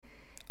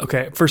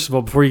Okay, first of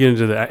all, before you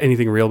get into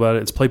anything real about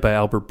it, it's played by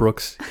Albert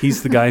Brooks.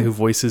 He's the guy who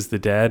voices the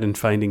dad in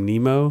Finding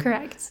Nemo.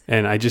 Correct.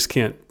 And I just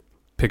can't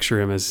picture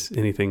him as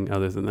anything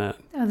other than that.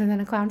 Other than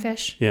a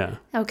clownfish? Yeah.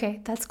 Okay,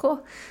 that's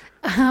cool.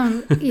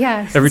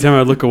 Yeah. Every time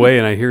I look away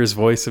and I hear his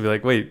voice, I'll be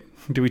like, wait,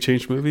 do we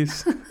change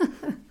movies?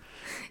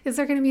 Is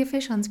there going to be a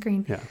fish on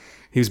screen? Yeah.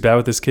 He was bad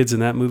with his kids in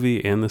that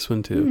movie and this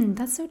one too.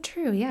 That's so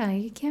true. Yeah,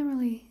 you can't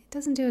really,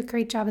 doesn't do a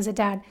great job as a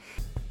dad.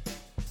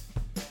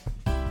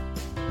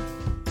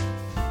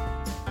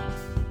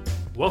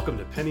 Welcome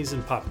to Pennies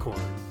and Popcorn,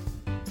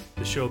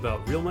 the show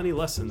about real money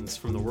lessons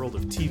from the world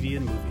of TV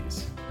and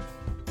movies.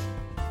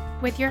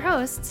 With your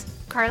hosts,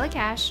 Carla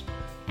Cash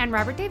and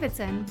Robert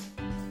Davidson,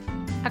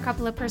 a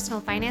couple of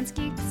personal finance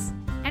geeks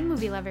and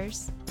movie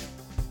lovers.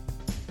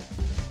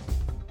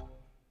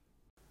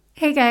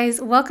 Hey guys,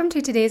 welcome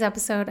to today's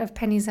episode of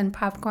Pennies and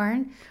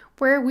Popcorn,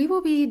 where we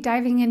will be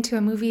diving into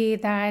a movie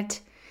that,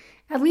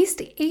 at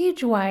least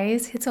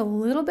age-wise, hits a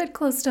little bit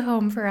close to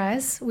home for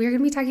us. We're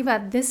going to be talking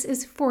about This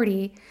Is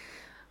 40.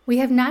 We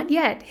have not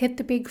yet hit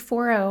the big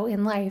 4-0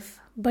 in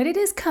life, but it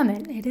is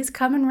coming. It is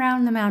coming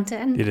round the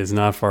mountain. It is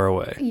not far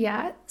away.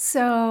 Yeah,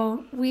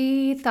 so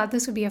we thought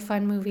this would be a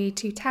fun movie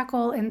to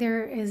tackle, and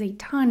there is a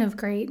ton of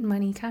great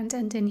money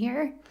content in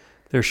here.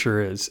 There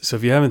sure is. So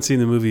if you haven't seen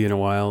the movie in a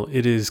while,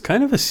 it is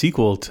kind of a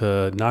sequel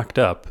to Knocked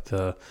Up.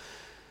 The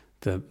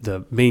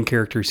main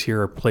characters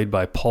here are played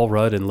by Paul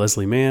Rudd and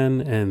Leslie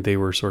Mann, and they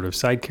were sort of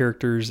side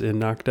characters in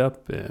Knocked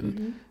Up,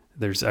 and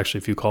there's actually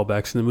a few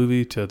callbacks in the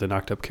movie to the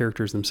Knocked Up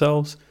characters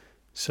themselves.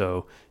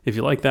 So if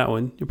you like that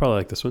one, you'll probably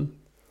like this one.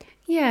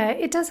 Yeah,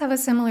 it does have a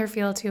similar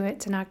feel to it,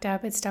 to Knocked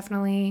Up. It's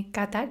definitely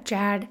got that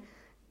Judd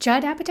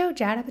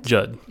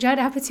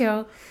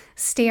Apatow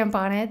stamp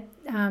on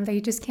it that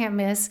you just can't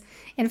miss.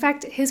 In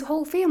fact, his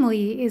whole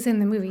family is in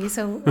the movie.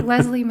 So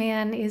Leslie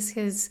Mann is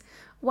his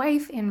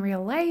wife in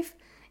real life,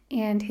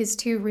 and his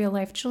two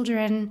real-life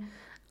children,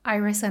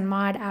 Iris and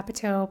Maud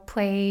Apatow,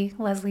 play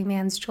Leslie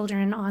Mann's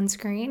children on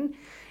screen.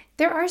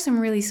 There are some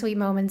really sweet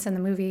moments in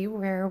the movie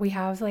where we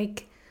have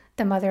like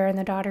the mother and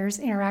the daughters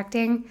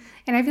interacting,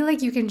 and I feel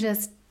like you can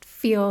just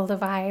feel the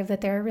vibe that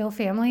they're a real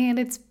family, and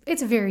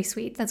it's very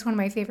sweet. That's one of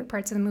my favorite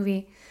parts of the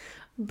movie.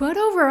 But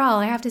overall,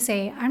 I have to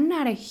say, I'm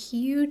not a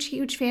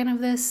huge fan of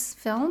this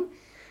film.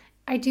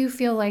 I do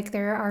feel like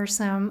there are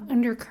some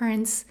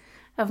undercurrents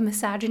of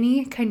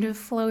misogyny kind of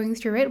flowing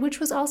through it, which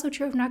was also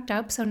true of Knocked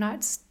Up, so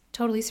not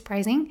totally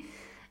surprising.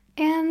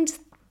 And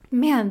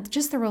man,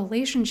 just the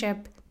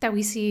relationship that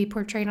we see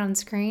portrayed on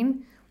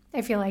screen,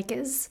 I feel like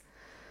is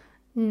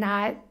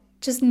not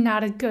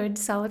a good,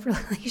 solid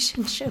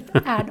relationship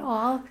at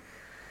all.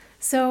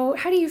 So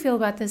how do you feel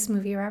about this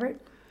movie,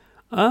 Robert?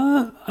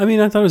 I mean,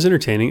 I thought it was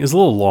entertaining. It's a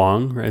little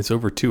long, right? It's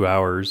over 2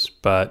 hours,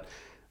 but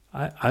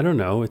I don't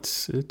know.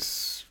 It's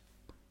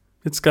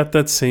got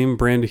that same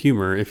brand of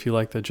humor. If you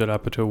like that Judd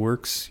Apatow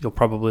works, you'll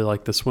probably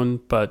like this one.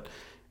 But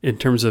in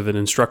terms of an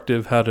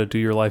instructive how to do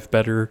your life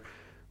better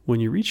when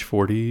you reach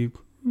 40,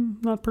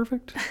 not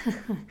perfect.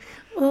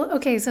 Well,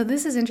 okay, so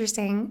this is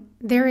interesting.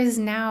 There is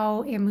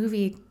now a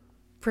movie,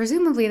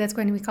 presumably that's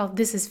going to be called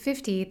This Is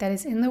 50, that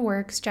is in the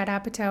works. Judd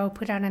Apatow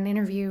put out an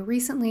interview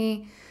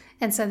recently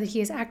and said that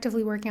he is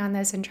actively working on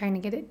this and trying to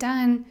get it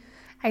done.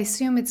 I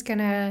assume it's going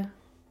to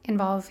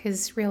involve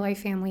his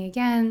real-life family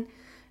again,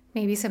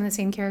 maybe some of the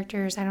same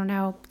characters, I don't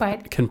know.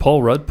 But can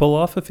Paul Rudd pull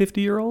off a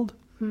 50-year-old?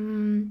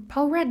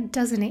 Paul Rudd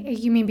doesn't,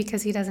 you mean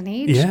because he doesn't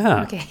age?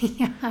 Yeah. Okay,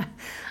 yeah.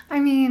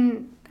 I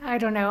mean, I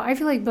don't know. I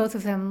feel like both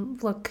of them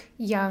look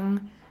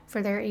young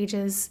for their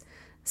ages,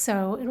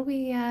 so it'll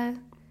be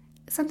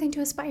something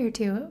to aspire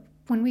to.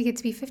 When we get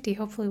to be 50,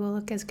 hopefully we'll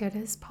look as good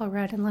as Paul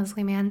Rudd and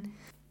Leslie Mann.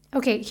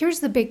 Okay,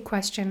 here's the big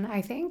question,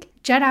 I think.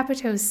 Judd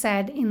Apatow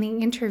said in the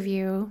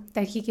interview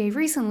that he gave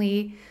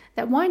recently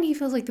that, one, he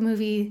feels like the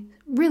movie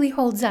really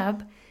holds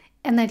up,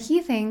 and that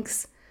he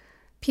thinks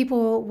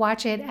people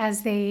watch it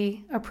as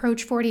they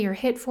approach 40 or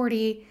hit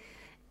 40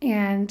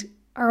 and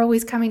are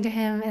always coming to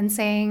him and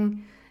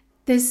saying,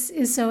 this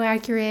is so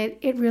accurate,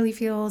 it really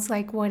feels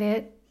like what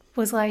it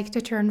was like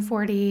to turn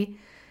 40,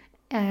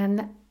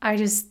 and I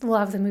just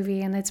love the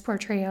movie and its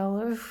portrayal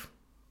of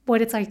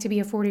what it's like to be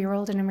a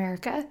 40-year-old in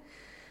America.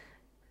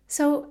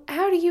 So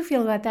how do you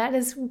feel about that?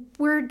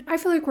 I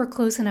feel like we're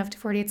close enough to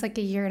 40. It's like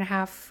a year and a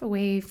half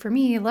away for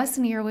me, less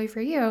than a year away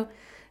for you.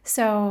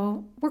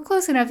 So we're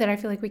close enough that I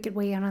feel like we could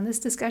weigh in on this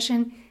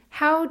discussion.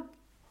 How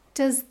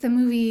does the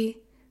movie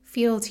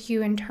feel to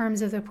you in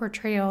terms of the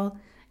portrayal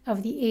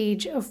of the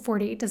age of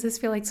 40? Does this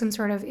feel like some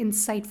sort of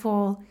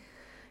insightful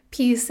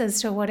piece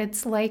as to what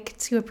it's like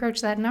to approach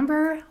that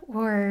number,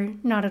 or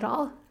not at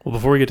all? Well,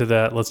 before we get to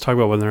that, let's talk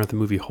about whether or not the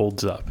movie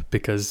holds up,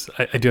 because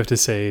I do have to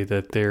say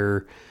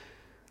that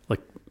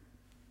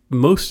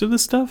most of the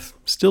stuff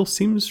still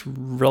seems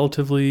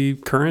relatively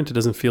current. It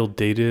doesn't feel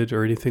dated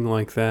or anything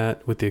like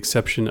that, with the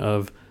exception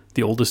of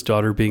the oldest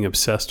daughter being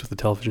obsessed with the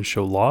television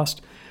show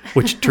Lost,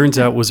 which turns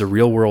out was a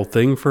real world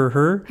thing for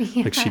her.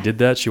 Yeah. Like, she did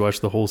that. She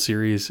watched the whole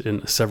series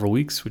in several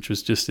weeks, which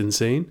was just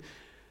insane.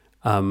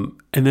 And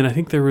then I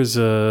think there was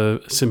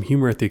some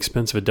humor at the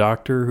expense of a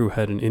doctor who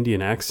had an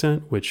Indian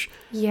accent, which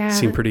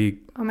seemed pretty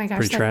oh my gosh,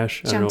 pretty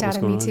trash. I don't know what was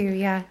going on. Jumped out at me too,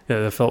 yeah. Yeah,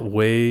 that felt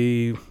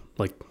way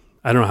like,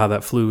 I don't know how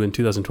that flew in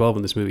 2012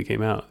 when this movie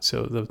came out.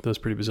 So that was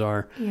pretty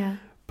bizarre. Yeah.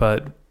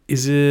 But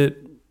is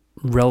it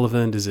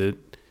relevant? Is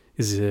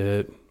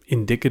it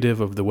indicative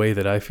of the way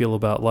that I feel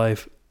about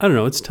life? I don't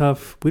know. It's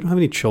tough. We don't have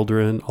any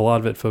children. A lot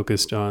of it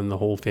focused on the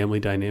whole family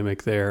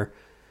dynamic there.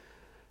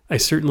 I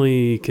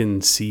certainly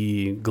can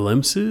see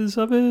glimpses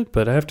of it,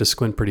 but I have to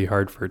squint pretty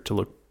hard for it to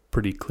look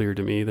pretty clear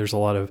to me. There's a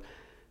lot of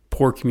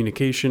poor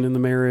communication in the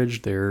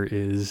marriage. There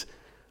is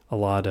a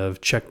lot of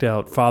checked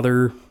out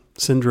father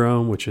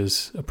syndrome, which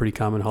is a pretty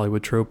common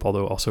Hollywood trope,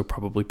 although also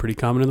probably pretty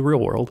common in the real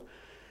world.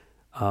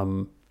 I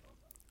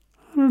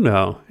don't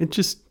know. It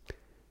just,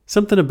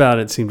 something about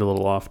it seemed a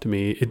little off to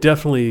me. It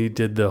definitely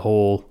did the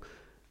whole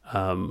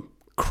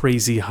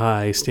crazy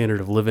high standard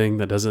of living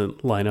that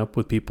doesn't line up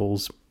with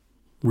people's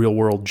real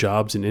world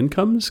jobs and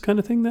incomes kind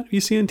of thing that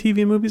you see in TV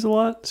and movies a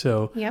lot.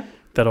 So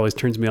that always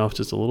turns me off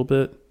just a little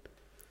bit.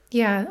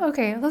 Yeah.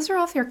 Okay. Those are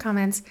all fair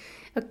comments.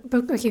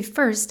 Okay.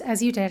 First,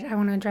 as you did, I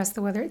want to address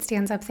the whether it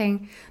stands up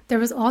thing. There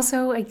was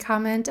also a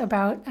comment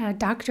about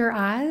Dr.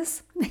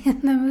 Oz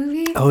in the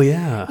movie. Oh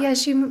yeah. Yeah.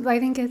 I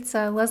think it's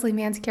Leslie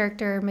Mann's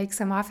character makes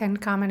some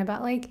offhand comment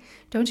about like,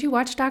 don't you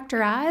watch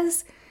Dr.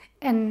 Oz?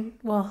 And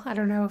well, I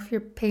don't know if you're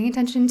paying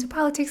attention to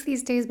politics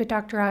these days, but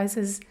Dr. Oz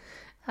is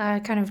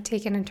kind of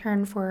taken a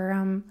turn for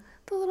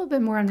a little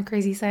bit more on the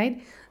crazy side.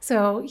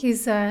 So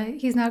he's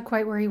not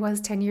quite where he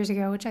was 10 years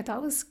ago, which I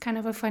thought was kind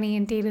of a funny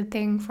and dated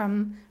thing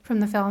from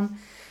the film.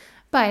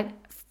 But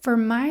for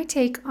my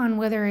take on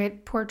whether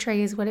it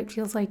portrays what it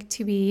feels like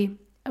to be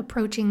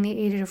approaching the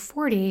age of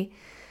 40,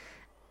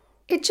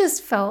 it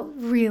just felt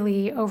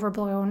really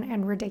overblown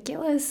and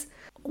ridiculous.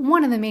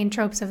 One of the main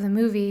tropes of the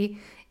movie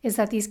is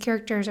that these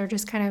characters are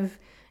just kind of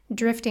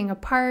drifting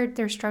apart.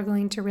 They're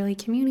struggling to really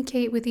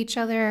communicate with each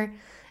other,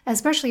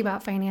 especially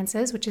about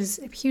finances, which is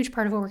a huge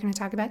part of what we're going to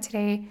talk about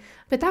today.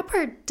 But that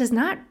part does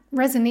not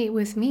resonate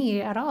with me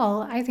at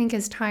all. I think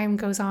as time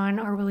goes on,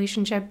 our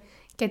relationship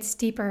gets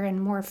deeper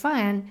and more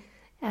fun,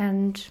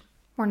 and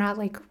we're not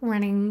like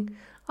running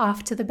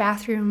off to the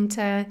bathroom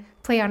to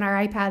play on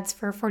our iPads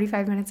for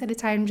 45 minutes at a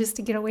time just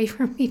to get away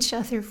from each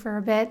other for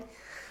a bit.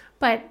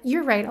 But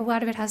you're right, a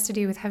lot of it has to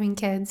do with having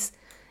kids,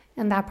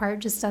 and that part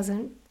just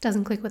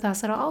doesn't click with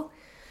us at all.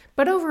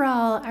 But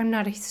overall, I'm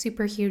not a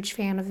super huge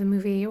fan of the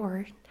movie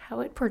or how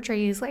it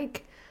portrays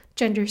like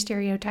gender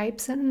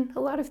stereotypes and a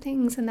lot of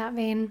things in that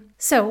vein.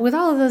 So with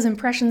all of those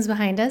impressions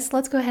behind us,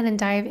 let's go ahead and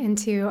dive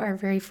into our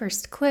very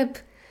first clip.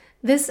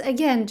 This,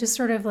 again, just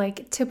sort of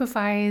like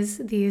typifies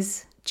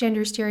these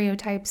gender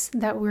stereotypes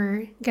that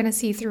we're going to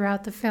see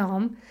throughout the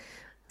film.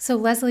 So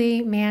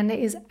Leslie Mann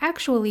is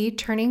actually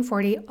turning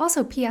 40.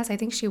 Also, P.S., I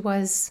think she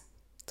was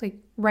like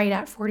right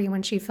at 40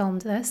 when she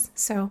filmed this.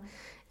 So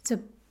it's a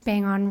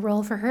bang on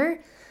role for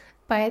her.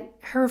 But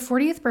her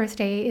 40th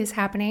birthday is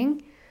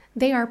happening.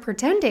 They are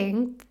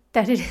pretending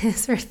that it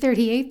is her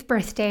 38th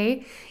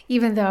birthday,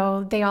 even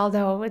though they all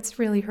know it's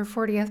really her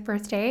 40th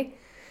birthday.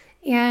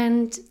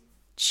 And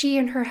she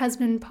and her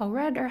husband, Paul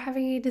Rudd, are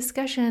having a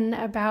discussion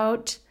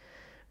about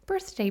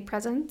birthday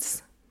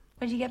presents.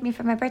 What did you get me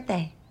for my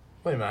birthday?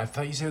 Wait a minute, I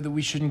thought you said that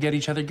we shouldn't get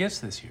each other gifts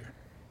this year.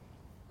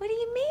 What do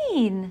you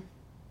mean?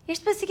 You're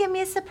supposed to get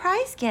me a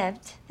surprise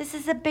gift. This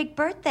is a big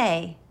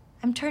birthday.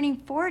 I'm turning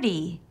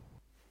 40.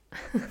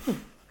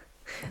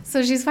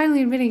 So she's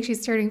finally admitting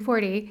she's turning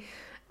 40.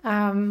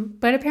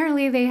 But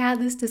apparently they had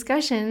this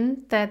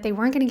discussion that they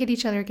weren't going to get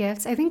each other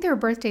gifts. I think their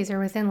birthdays are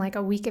within like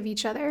a week of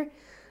each other.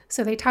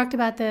 So they talked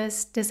about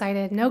this,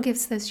 decided no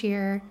gifts this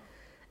year.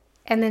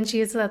 And then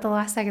she is at the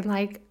last second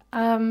like,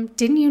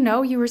 didn't you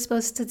know you were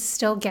supposed to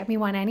still get me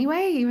one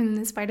anyway, even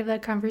in spite of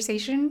that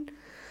conversation?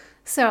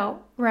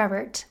 So,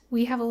 Robert,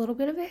 we have a little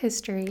bit of a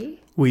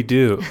history. We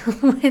do.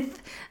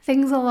 With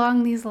things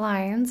along these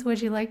lines.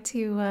 Would you like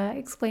to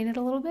explain it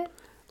a little bit?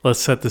 Let's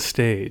set the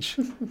stage.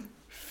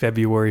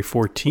 February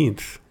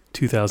 14th,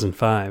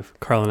 2005.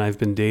 Carl and I have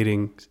been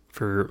dating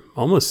for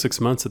almost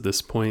 6 months at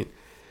this point.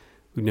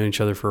 We've known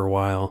each other for a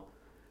while.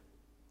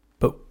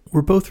 But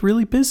we're both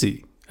really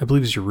busy. I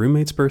believe it's your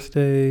roommate's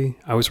birthday.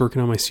 I was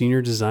working on my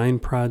senior design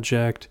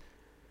project.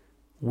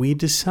 We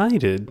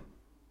decided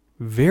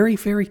very,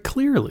 very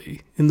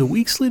clearly in the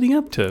weeks leading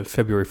up to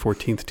February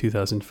 14th,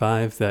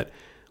 2005, that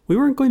we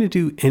weren't going to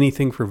do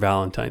anything for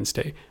Valentine's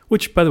Day,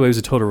 which, by the way, was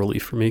a total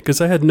relief for me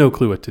because I had no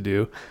clue what to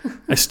do.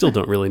 I still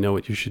don't really know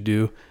what you should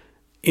do.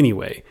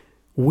 Anyway,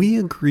 we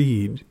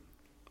agreed,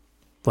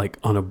 like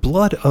on a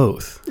blood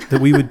oath,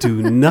 that we would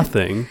do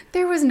nothing.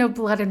 There was no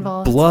blood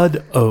involved.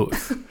 Blood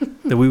oath.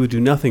 That we would do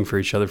nothing for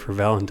each other for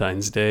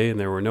Valentine's Day, and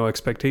there were no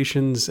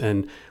expectations,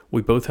 and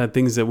we both had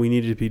things that we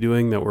needed to be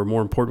doing that were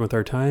more important with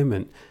our time,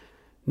 and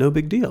no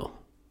big deal.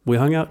 We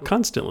hung out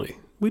constantly.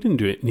 We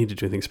didn't need to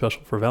do anything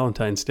special for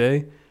Valentine's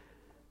Day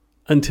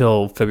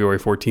until February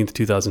 14th,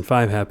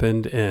 2005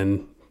 happened,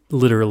 and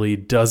literally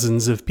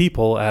dozens of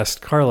people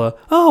asked Carla,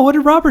 "Oh, what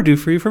did Robert do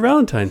for you for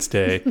Valentine's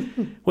Day?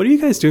 What are you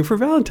guys doing for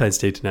Valentine's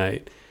Day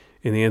tonight?"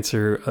 And the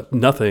answer,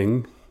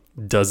 nothing,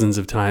 dozens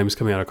of times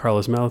coming out of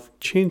Carla's mouth,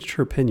 changed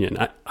her opinion.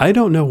 I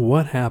don't know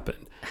what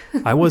happened.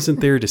 I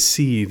wasn't there to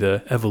see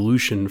the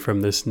evolution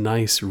from this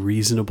nice,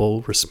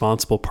 reasonable,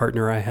 responsible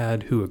partner I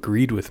had who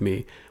agreed with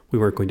me we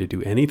weren't going to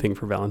do anything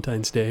for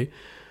Valentine's Day,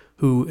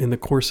 who in the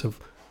course of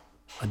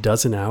a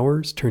dozen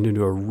hours turned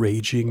into a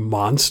raging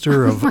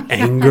monster of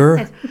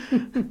anger,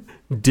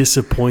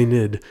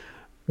 disappointed,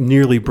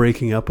 nearly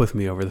breaking up with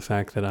me over the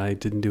fact that I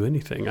didn't do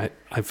anything.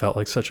 I felt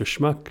like such a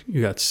schmuck.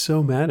 You got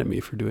so mad at me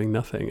for doing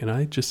nothing, and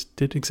I just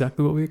did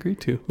exactly what we agreed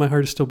to. My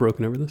heart is still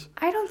broken over this.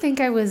 I don't think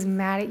I was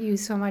mad at you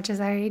so much as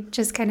I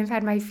just kind of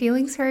had my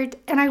feelings hurt.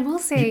 And I will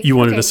say... You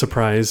wanted a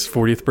surprise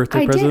 40th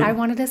birthday present? I did. I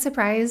wanted a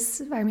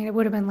surprise. I mean, it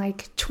would have been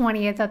like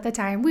 20th at the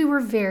time. We were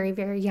very,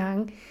 very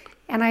young.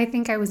 And I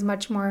think I was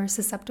much more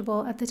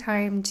susceptible at the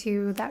time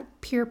to that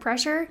peer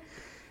pressure.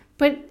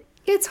 But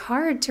it's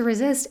hard to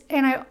resist.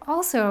 And I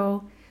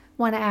also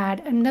want to add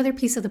another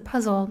piece of the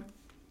puzzle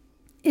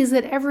is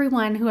that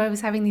everyone who I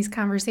was having these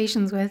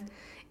conversations with,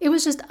 it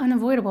was just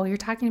unavoidable. You're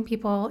talking to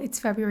people, it's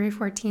February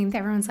 14th.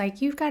 Everyone's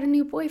like, you've got a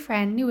new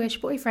boyfriend, newish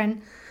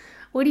boyfriend.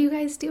 What are you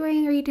guys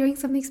doing? Are you doing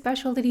something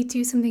special? Did he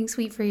do something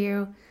sweet for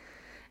you?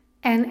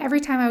 And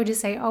every time I would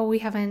just say, oh,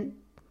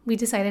 we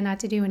decided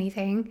not to do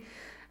anything,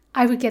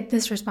 I would get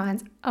this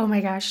response, oh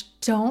my gosh,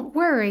 don't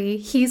worry,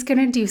 he's going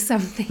to do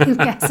something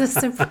as a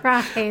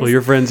surprise. Well,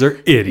 your friends are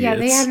idiots. Yeah,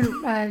 they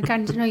hadn't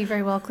gotten to know you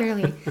very well,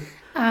 clearly.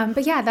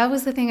 But yeah, that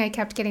was the thing I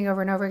kept getting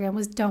over and over again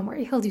was, don't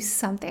worry, he'll do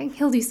something.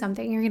 He'll do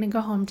something. You're going to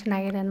go home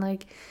tonight and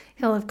like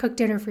he'll have cooked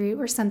dinner for you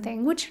or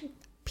something, which,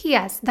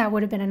 P.S., that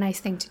would have been a nice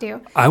thing to do.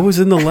 I was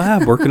in the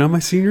lab working on my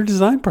senior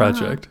design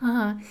project.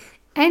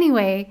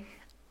 Anyway,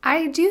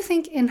 I do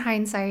think in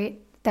hindsight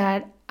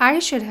that I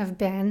should have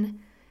been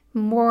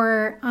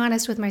more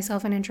honest with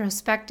myself and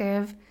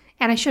introspective,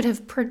 and I should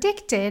have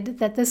predicted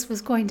that this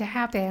was going to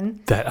happen.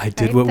 That I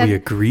did what we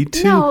agreed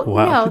to? No,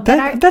 wow. no,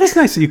 that is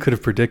nice that you could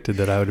have predicted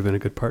that I would have been a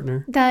good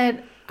partner.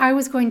 That I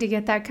was going to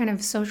get that kind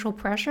of social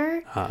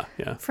pressure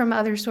from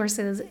other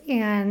sources,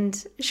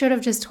 and should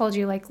have just told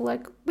you, like,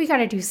 look, we got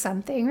to do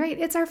something, right?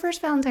 It's our first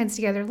Valentine's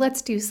together.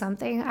 Let's do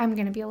something. I'm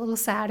going to be a little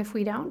sad if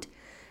we don't.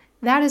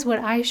 That is what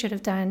I should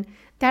have done.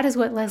 That is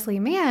what Leslie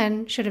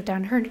Mann should have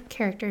done. Her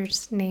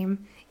character's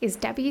name is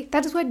Debbie.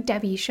 That is what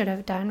Debbie should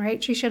have done,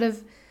 right? She should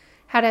have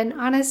had an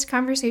honest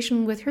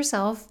conversation with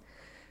herself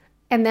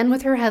and then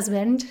with her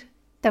husband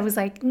that was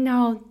like,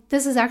 no,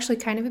 this is actually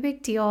kind of a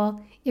big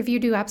deal. If you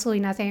do absolutely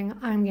nothing,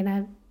 I'm going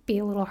to be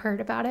a little hurt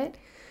about it.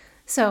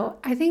 So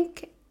I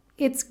think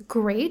it's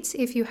great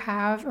if you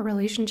have a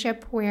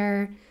relationship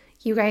where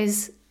you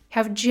guys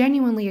have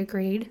genuinely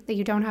agreed that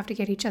you don't have to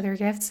get each other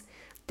gifts.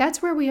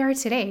 That's where we are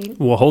today.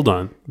 Well, hold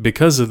on.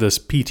 Because of this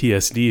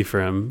PTSD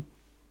from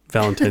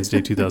Valentine's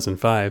Day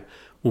 2005,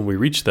 when we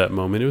reached that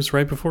moment, it was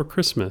right before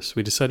Christmas.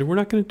 We decided we're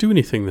not going to do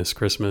anything this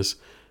Christmas.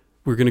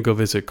 We're going to go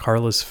visit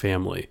Carla's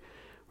family.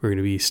 We're going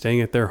to be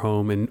staying at their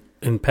home. And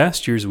in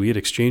past years, we had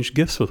exchanged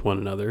gifts with one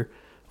another,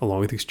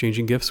 along with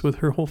exchanging gifts with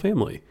her whole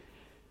family.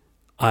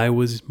 I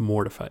was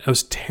mortified. I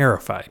was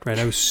terrified, right?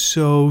 I was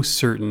so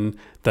certain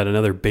that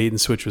another bait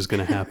and switch was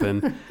going to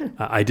happen.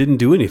 I didn't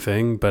do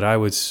anything, but I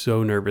was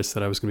so nervous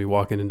that I was going to be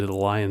walking into the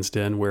lion's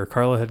den where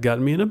Carla had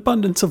gotten me an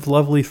abundance of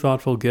lovely,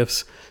 thoughtful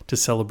gifts to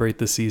celebrate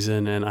the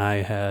season, and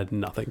I had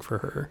nothing for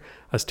her.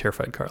 I was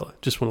terrified, Carla.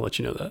 Just want to let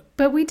you know that.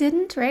 But we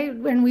didn't, right?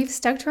 And we've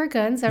stuck to our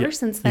guns ever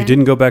since then. You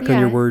didn't go back on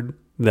your word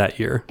that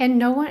year. And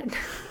no one,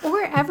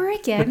 or ever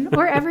again.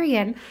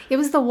 It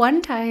was the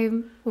one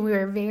time when we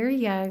were very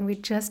young. We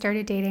just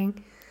started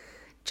dating.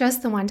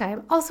 Just the one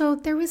time. Also,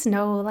 there was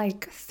no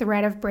like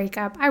threat of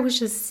breakup. I was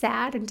just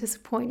sad and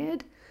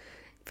disappointed.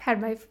 I've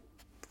had my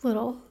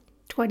little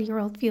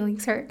 20-year-old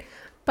feelings hurt.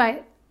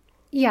 But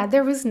yeah,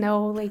 there was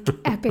no like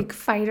epic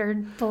fight or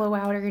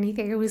blowout or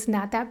anything. It was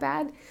not that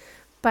bad.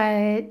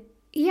 But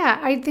yeah,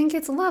 I think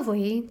it's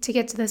lovely to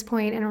get to this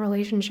point in a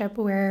relationship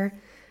where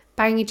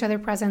buying each other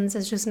presents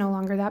is just no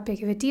longer that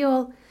big of a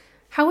deal.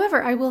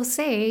 However, I will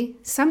say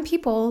some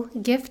people,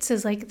 gifts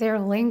is like their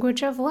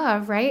language of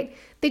love, right?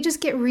 They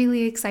just get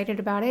really excited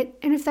about it.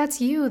 And if that's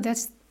you,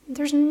 there's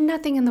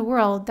nothing in the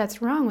world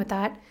that's wrong with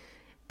that.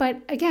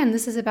 But again,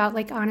 this is about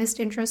like honest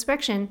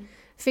introspection.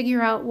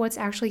 Figure out what's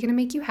actually going to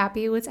make you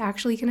happy, what's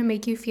actually going to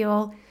make you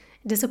feel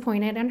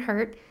disappointed and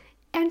hurt,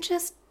 and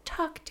just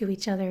talk to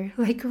each other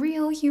like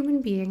real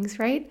human beings,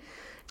 right?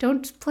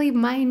 Don't play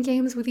mind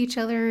games with each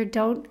other.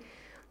 Don't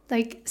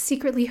like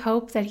secretly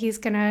hope that he's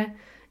going to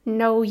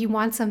know you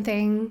want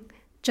something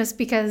just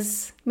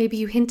because maybe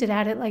you hinted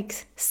at it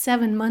like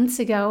 7 months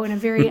ago in a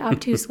very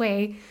obtuse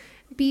way.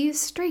 Be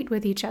straight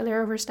with each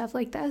other over stuff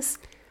like this.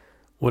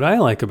 What I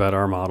like about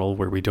our model,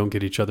 where we don't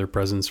get each other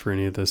presents for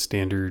any of the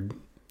standard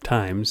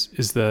times,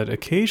 is that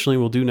occasionally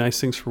we'll do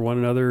nice things for one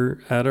another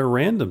at a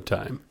random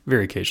time.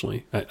 Very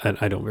occasionally.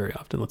 I don't very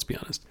often, let's be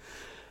honest.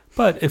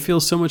 But it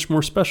feels so much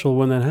more special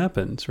when that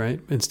happens,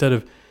 right? Instead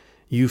of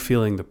you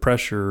feeling the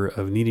pressure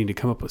of needing to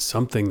come up with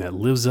something that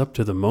lives up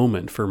to the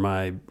moment for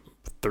my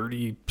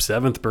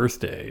 37th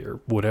birthday or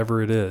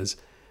whatever it is.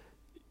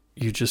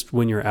 you just,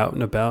 when you're out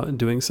and about and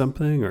doing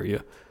something, or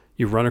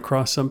you run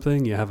across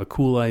something, you have a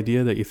cool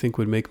idea that you think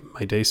would make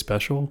my day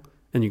special,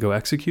 and you go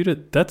execute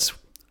it, that's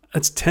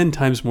 10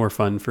 times more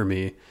fun for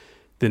me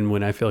than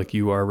when I feel like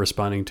you are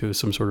responding to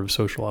some sort of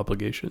social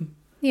obligation.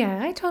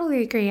 Yeah, I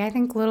totally agree. I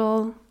think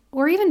little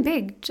or even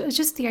big,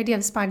 just the idea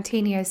of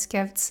spontaneous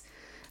gifts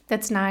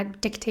that's not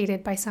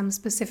dictated by some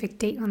specific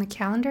date on the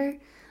calendar,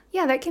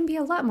 yeah, that can be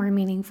a lot more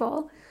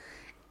meaningful.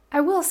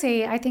 I will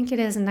say, I think it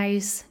is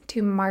nice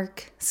to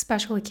mark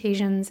special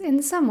occasions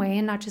in some way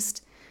and not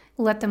just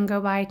let them go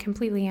by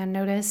completely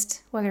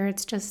unnoticed, whether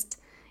it's just,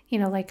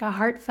 like a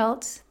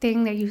heartfelt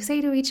thing that you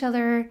say to each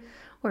other,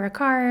 or a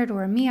card,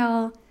 or a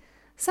meal.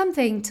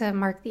 Something to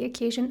mark the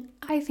occasion,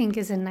 I think,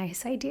 is a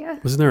nice idea.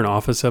 Wasn't there an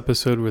Office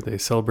episode where they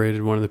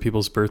celebrated one of the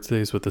people's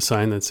birthdays with a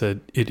sign that said,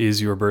 "It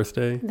is your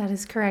birthday"? That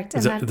is correct.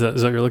 Is that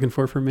what you're looking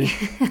for me?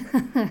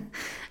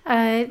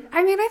 I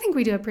think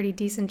we do a pretty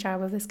decent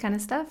job of this kind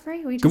of stuff,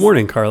 right? Good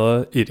morning,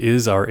 Carla. It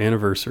is our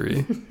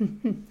anniversary.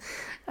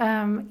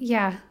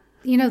 Yeah.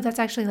 That's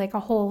actually like a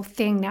whole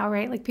thing now,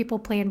 right? Like people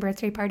plan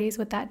birthday parties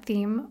with that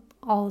theme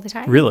all the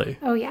time. Really?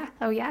 Oh,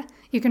 yeah.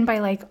 You can buy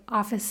like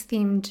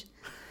Office-themed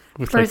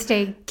With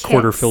birthday like kits.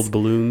 quarter-filled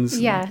balloons.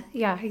 Yeah,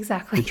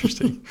 exactly.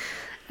 Interesting.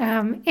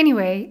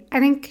 Anyway, I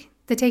think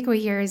the takeaway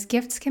here is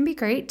gifts can be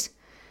great.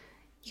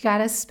 You got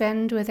to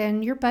spend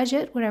within your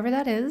budget, whatever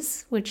that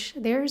is, which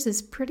theirs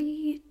is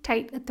pretty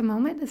tight at the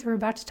moment, as we're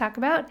about to talk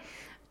about.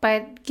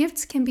 But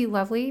gifts can be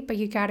lovely, but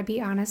you got to be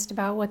honest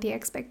about what the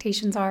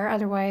expectations are.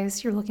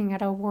 Otherwise, you're looking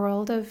at a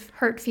world of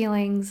hurt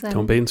feelings and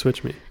Don't bait and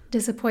switch me.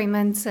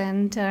 disappointments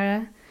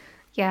and,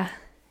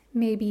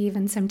 maybe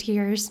even some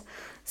tears.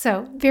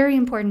 So very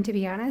important to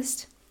be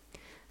honest.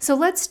 So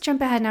let's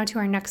jump ahead now to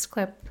our next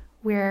clip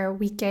where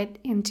we get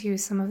into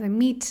some of the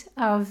meat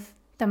of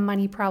the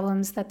money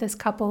problems that this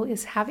couple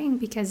is having,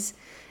 because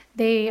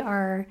they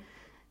are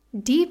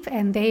deep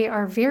and they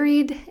are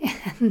varied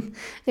and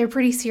they're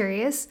pretty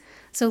serious.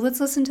 So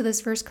let's listen to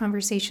this first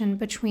conversation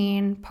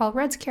between Paul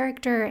Rudd's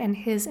character and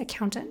his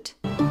accountant.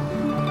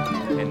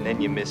 And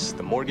then you miss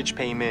the mortgage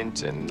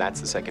payment, and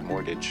that's the second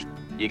mortgage.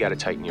 You gotta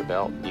tighten your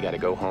belt. You gotta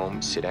go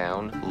home, sit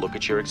down, look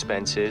at your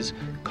expenses,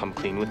 come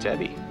clean with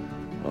Debbie.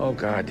 Oh,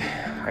 God.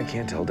 I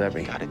can't tell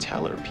Debbie. You gotta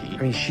tell her, Pete.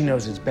 I mean, she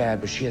knows it's bad,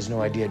 but she has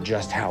no idea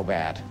just how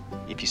bad.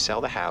 If you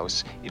sell the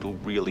house, it'll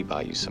really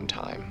buy you some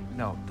time.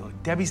 No,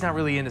 Debbie's not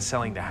really into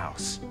selling the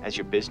house. As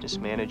your business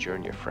manager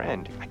and your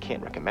friend, I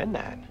can't recommend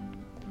that.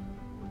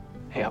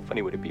 Hey, how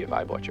funny would it be if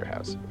I bought your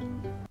house?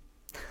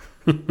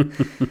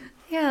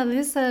 Yeah,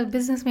 this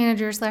business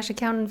manager /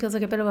 accountant feels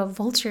like a bit of a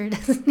vulture,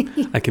 doesn't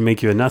he? I can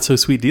make you a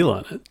not-so-sweet deal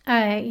on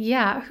it.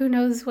 Yeah, who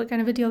knows what kind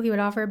of a deal he would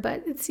offer,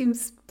 but it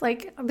seems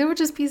like there would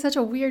just be such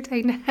a weird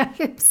thing to have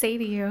him say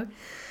to you.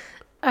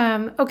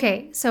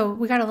 Okay, so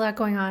we got a lot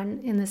going on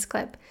in this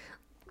clip.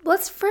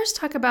 Let's first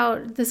talk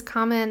about this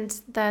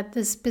comment that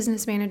this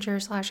business manager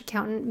 /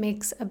 accountant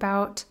makes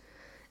about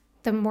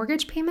the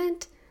mortgage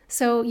payment.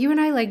 So you and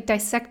I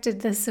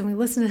dissected this and we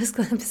listened to this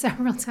clip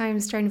several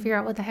times trying to figure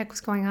out what the heck was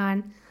going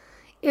on.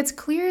 It's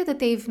clear that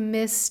they've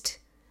missed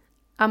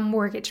a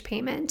mortgage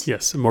payment.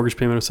 Yes, a mortgage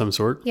payment of some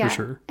sort, Yeah. for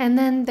sure. And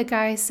then the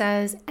guy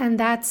says, and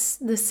that's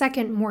the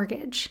second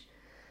mortgage.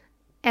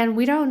 And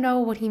we don't know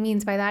what he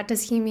means by that.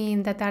 Does he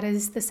mean that that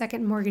is the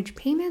second mortgage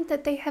payment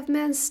that they have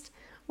missed?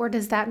 Or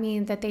does that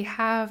mean that they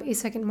have a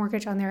second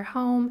mortgage on their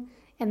home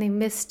and they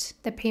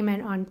missed the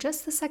payment on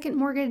just the second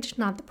mortgage,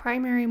 not the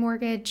primary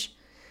mortgage?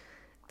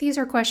 These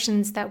are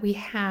questions that we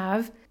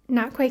have.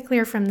 Not quite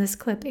clear from this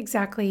clip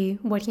exactly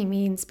what he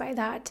means by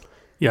that.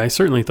 Yeah, I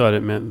certainly thought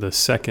it meant the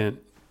second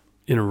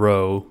in a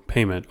row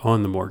payment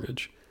on the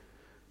mortgage.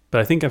 But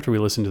I think after we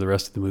listened to the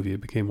rest of the movie,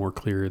 it became more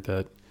clear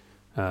that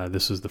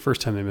this was the first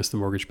time they missed the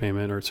mortgage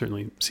payment, or it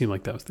certainly seemed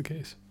like that was the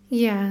case.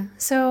 Yeah,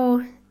 so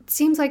it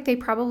seems like they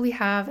probably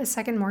have a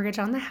second mortgage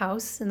on the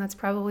house, and that's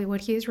probably what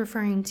he is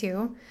referring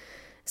to.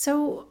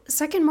 So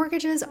second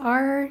mortgages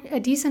are a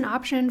decent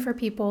option for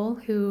people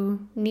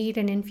who need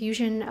an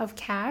infusion of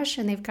cash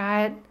and they've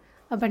got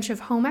a bunch of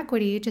home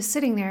equity just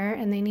sitting there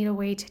and they need a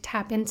way to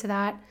tap into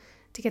that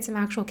to get some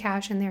actual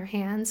cash in their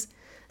hands.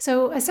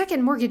 So a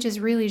second mortgage is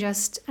really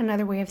just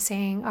another way of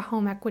saying a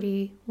home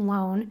equity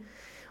loan,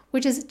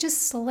 which is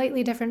just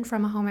slightly different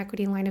from a home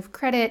equity line of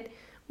credit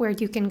where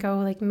you can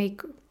go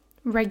make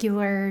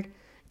regular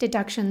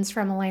deductions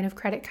from a line of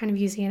credit, kind of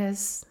using it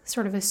as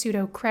sort of a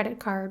pseudo credit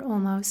card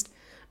almost.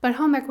 But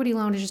home equity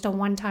loan is just a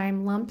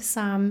one-time lump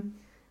sum.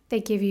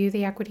 They give you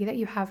the equity that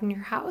you have in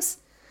your house.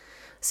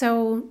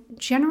 So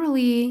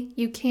generally,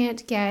 you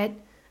can't get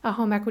a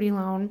home equity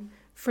loan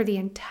for the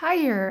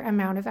entire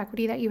amount of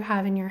equity that you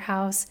have in your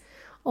house.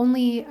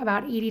 Only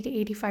about 80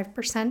 to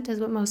 85% is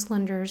what most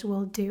lenders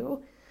will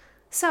do.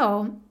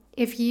 So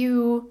if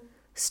you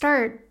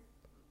start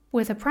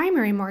with a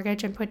primary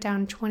mortgage and put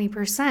down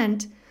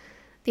 20%,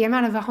 the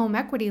amount of a home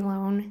equity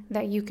loan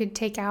that you could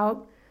take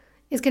out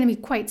is going to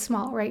be quite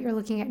small, right? You're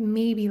looking at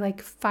maybe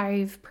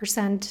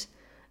 5%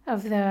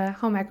 of the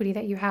home equity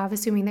that you have,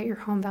 assuming that your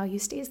home value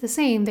stays the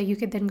same, that you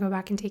could then go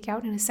back and take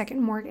out in a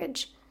second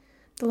mortgage.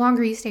 The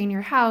longer you stay in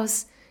your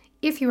house,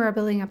 if you are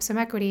building up some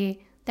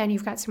equity, then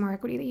you've got some more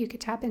equity that you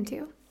could tap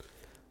into.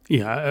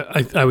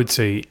 Yeah, I would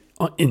say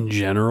in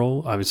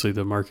general, obviously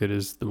the market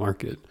is the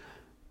market.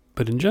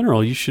 But in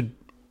general,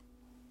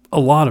 a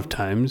lot of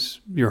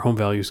times, your home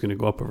value is going to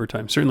go up over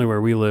time. Certainly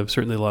where we live,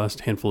 certainly the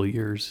last handful of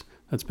years,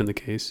 that's been the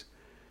case.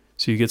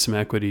 So you get some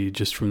equity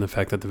just from the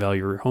fact that the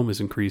value of your home has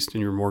increased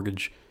and your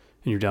mortgage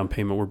and your down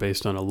payment were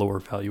based on a lower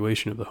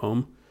valuation of the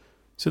home.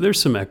 So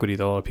there's some equity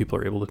that a lot of people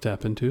are able to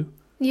tap into.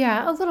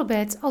 Yeah, a little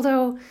bit.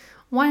 Although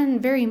one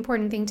very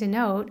important thing to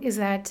note is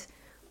that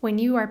when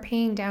you are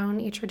paying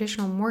down a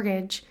traditional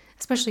mortgage,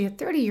 especially a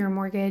 30-year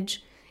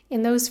mortgage,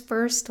 in those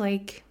first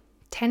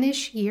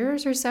 10-ish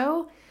years or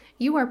so,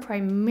 you are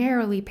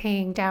primarily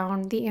paying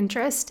down the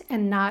interest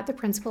and not the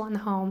principal on the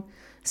home.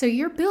 So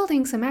you're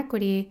building some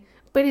equity,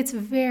 but it's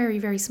very,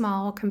 very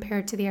small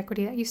compared to the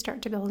equity that you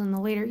start to build in the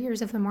later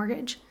years of the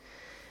mortgage.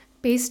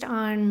 Based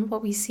on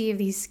what we see of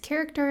these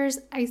characters,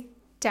 I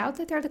doubt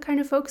that they're the kind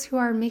of folks who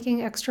are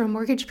making extra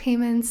mortgage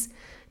payments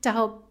to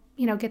help,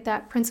 get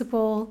that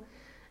principal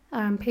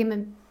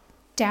payment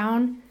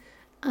down.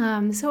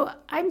 So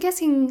I'm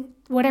guessing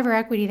whatever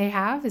equity they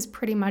have is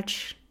pretty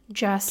much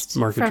just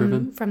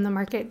from the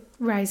market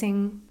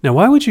rising. Now,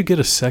 why would you get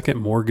a second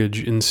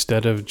mortgage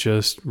instead of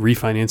just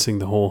refinancing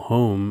the whole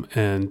home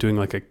and doing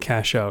like a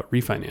cash out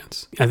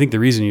refinance? I think the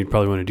reason you'd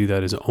probably want to do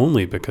that is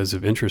only because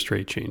of interest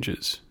rate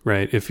changes,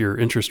 right? If your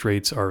interest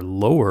rates are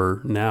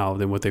lower now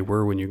than what they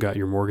were when you got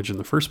your mortgage in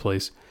the first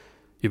place,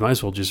 you might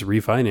as well just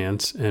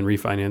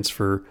refinance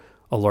for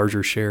a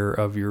larger share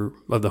of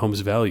the home's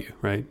value,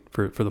 right?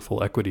 For the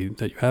full equity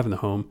that you have in the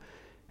home,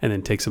 and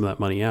then take some of that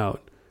money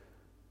out.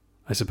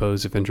 I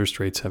suppose if interest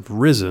rates have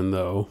risen,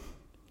 though,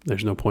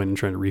 there's no point in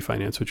trying to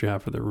refinance what you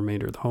have for the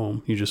remainder of the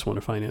home. You just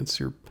want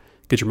to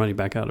get your money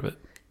back out of it.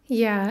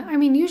 Yeah, I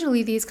mean,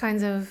 usually these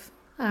kinds of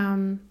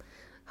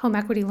home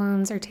equity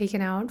loans are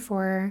taken out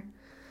for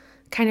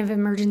kind of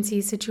emergency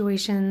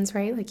situations,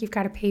 right? Like you've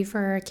got to pay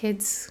for a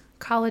kid's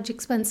college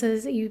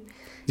expenses that you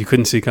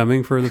couldn't see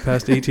coming for the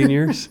past 18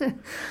 years?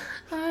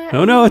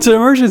 Oh no, it's an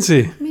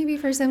emergency. Maybe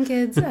for some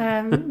kids.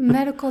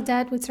 Medical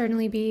debt would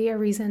certainly be a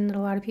reason that a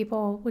lot of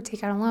people would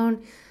take out a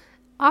loan.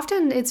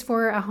 Often it's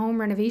for a home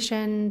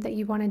renovation that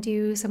you want to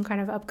do some kind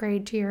of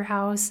upgrade to your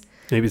house.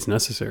 Maybe it's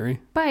necessary.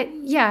 But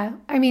yeah,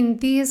 I mean,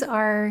 these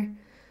are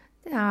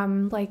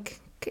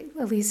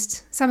at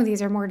least some of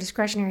these are more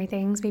discretionary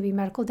things. Maybe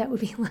medical debt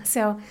would be less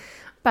so.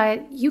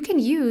 But you can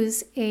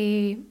use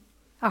a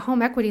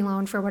home equity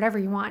loan for whatever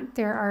you want.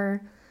 There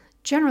are,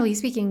 generally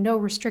speaking, no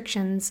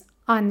restrictions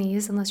on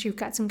these unless you've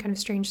got some kind of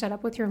strange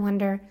setup with your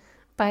lender.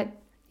 But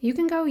you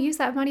can go use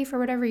that money for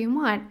whatever you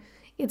want.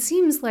 It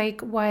seems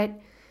like what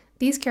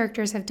these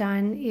characters have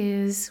done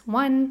is,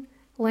 one,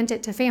 lent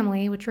it to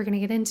family, which we're going to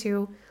get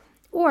into,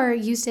 or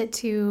used it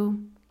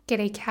to get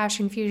a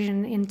cash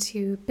infusion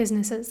into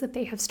businesses that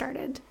they have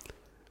started.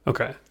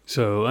 Okay,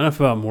 so enough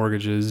about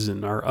mortgages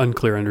and our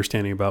unclear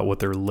understanding about what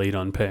they're late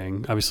on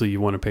paying. Obviously,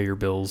 you want to pay your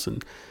bills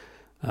and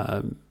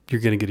you're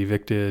going to get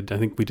evicted. I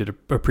think we did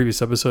a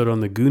previous episode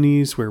on the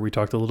Goonies where we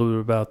talked a little bit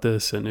about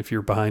this. And if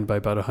you're behind by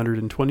about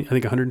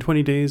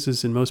 120 days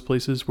is in most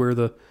places where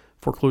the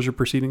foreclosure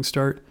proceedings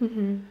start.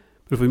 Mm-hmm.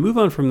 But if we move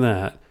on from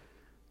that,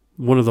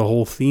 one of the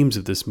whole themes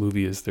of this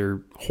movie is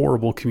their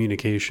horrible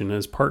communication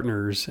as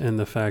partners and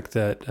the fact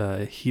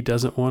that he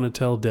doesn't want to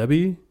tell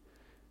Debbie.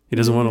 He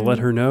doesn't want to let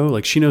her know.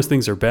 Like, she knows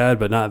things are bad,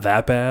 but not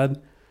that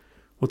bad.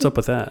 What's up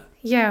with that?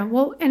 Yeah,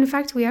 well, in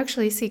fact, we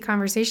actually see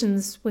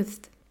conversations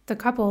with the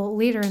couple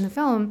later in the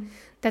film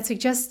that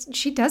suggest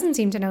she doesn't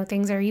seem to know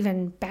things are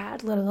even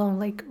bad, let alone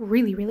like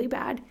really, really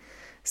bad.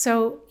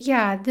 So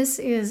yeah, this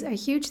is a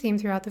huge theme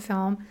throughout the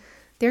film.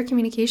 Their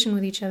communication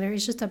with each other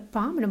is just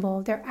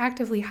abominable. They're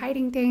actively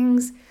hiding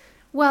things.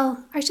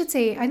 Well, I should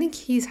say, I think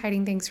he's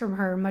hiding things from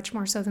her much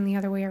more so than the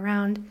other way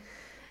around.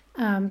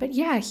 But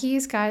yeah,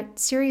 he's got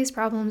serious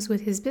problems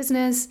with his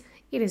business.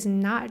 It is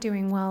not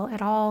doing well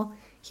at all.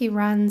 He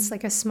runs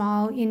like a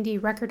small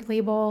indie record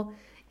label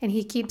and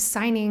he keeps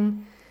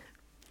signing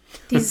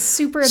these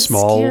super obscure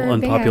small,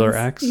 unpopular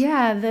bands. acts.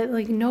 Yeah, that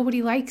like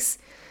nobody likes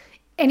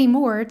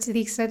anymore to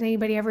the extent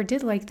anybody ever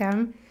did like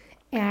them.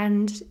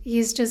 And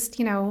he's just,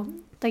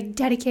 like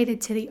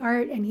dedicated to the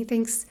art and he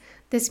thinks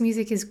this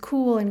music is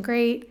cool and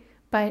great,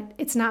 but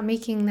it's not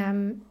making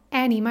them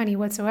any money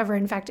whatsoever.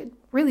 In fact, it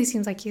really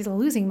seems like he's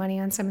losing money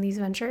on some of these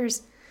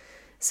ventures.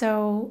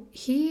 So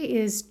he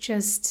is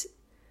just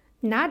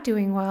not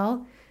doing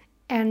well.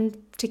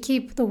 And to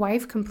keep the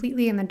wife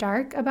completely in the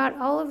dark about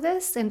all of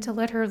this and to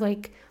let her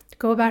like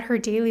go about her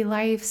daily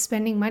life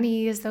spending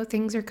money as though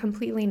things are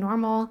completely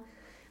normal,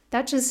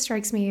 that just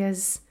strikes me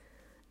as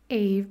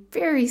a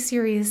very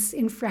serious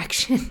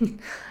infraction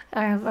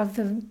of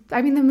the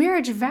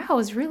marriage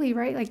vows, really,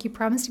 right? Like you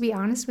promise to be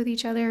honest with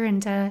each other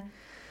and to,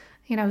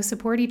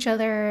 support each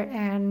other.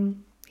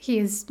 And he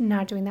is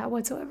not doing that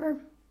whatsoever.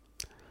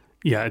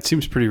 Yeah, it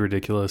seems pretty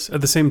ridiculous.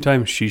 At the same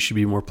time, she should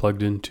be more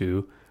plugged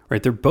into,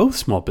 right? They're both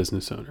small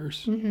business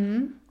owners,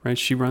 mm-hmm. right?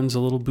 She runs a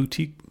little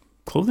boutique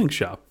clothing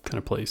shop kind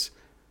of place.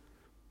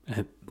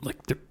 And like,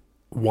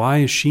 why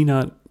is she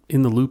not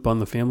in the loop on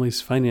the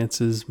family's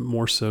finances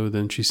more so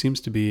than she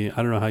seems to be. I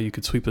don't know how you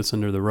could sweep this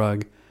under the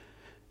rug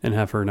and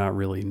have her not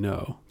really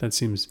know. That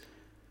seems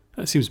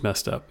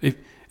messed up.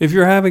 If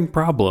you're having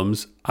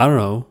problems, I don't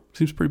know,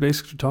 seems pretty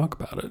basic to talk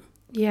about it.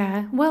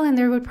 Yeah. Well, and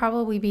there would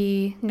probably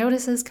be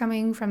notices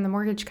coming from the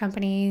mortgage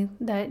company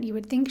that you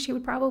would think she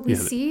would probably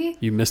see.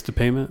 You missed a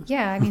payment?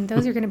 Yeah. I mean,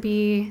 those are going to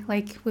be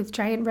like with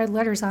giant red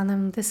letters on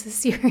them. This is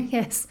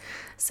serious.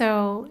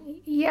 So,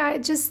 yeah,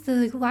 just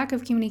the lack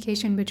of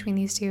communication between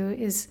these two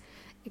is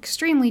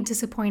extremely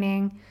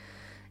disappointing.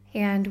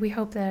 And we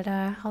hope that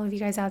all of you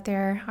guys out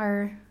there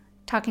are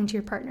talking to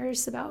your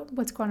partners about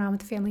what's going on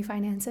with the family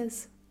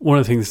finances. One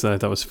of the things that I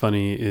thought was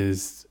funny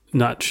is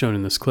not shown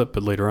in this clip,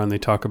 but later on they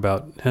talk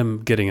about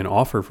him getting an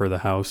offer for the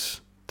house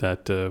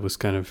that was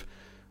kind of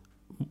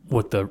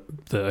what the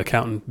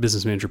accountant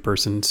business manager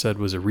person said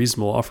was a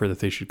reasonable offer that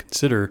they should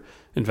consider.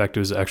 In fact, it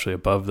was actually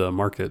above the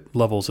market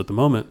levels at the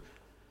moment.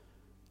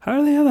 How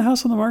do they have the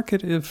house on the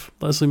market if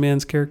Leslie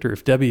Mann's character,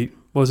 if Debbie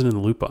wasn't in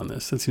the loop on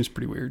this? That seems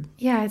pretty weird.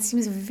 Yeah, it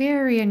seems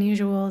very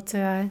unusual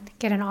to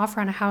get an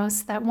offer on a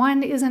house that,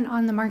 one, isn't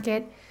on the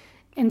market,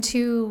 and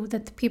two,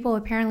 that the people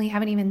apparently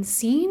haven't even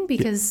seen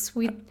because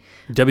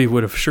Debbie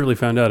would have surely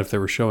found out if there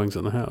were showings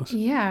on the house.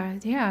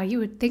 Yeah, you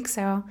would think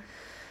so.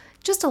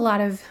 Just a lot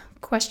of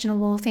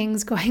questionable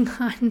things going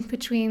on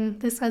between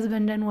this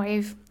husband and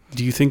wife.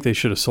 Do you think they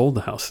should have sold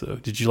the house, though?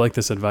 Did you like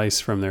this advice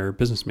from their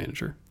business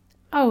manager?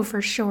 Oh,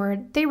 for sure.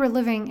 They were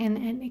living in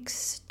an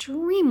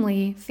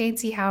extremely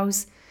fancy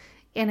house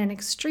in an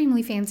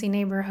extremely fancy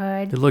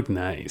neighborhood. It looked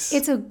nice.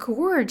 It's a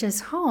gorgeous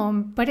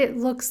home, but it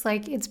looks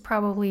like it's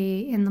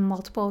probably in the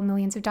multiple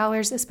millions of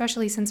dollars,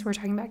 especially since we're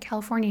talking about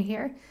California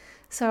here.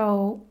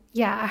 So,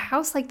 yeah, a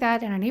house like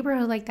that and a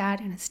neighborhood like that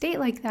and a state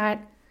like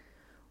that,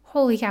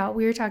 holy cow,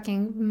 we were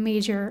talking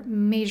major,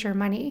 major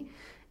money.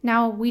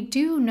 Now, we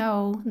do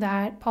know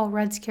that Paul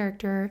Rudd's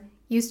character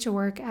used to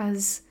work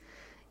as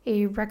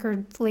a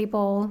record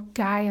label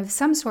guy of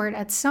some sort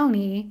at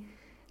Sony.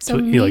 So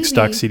he like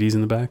stock CDs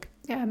in the back?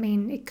 Yeah, I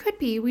mean, it could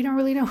be. We don't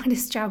really know what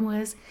his job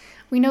was.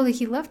 We know that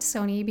he left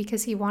Sony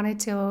because he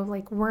wanted to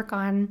like work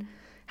on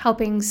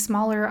helping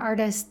smaller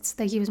artists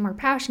that he was more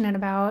passionate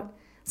about.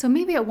 So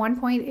maybe at one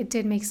point it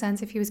did make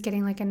sense if he was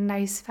getting like a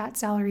nice fat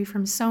salary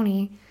from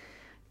Sony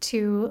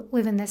to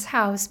live in this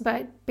house.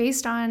 But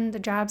based on the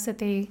jobs that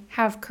they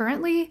have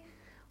currently,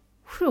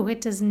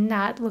 it does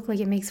not look like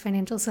it makes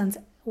financial sense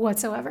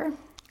whatsoever.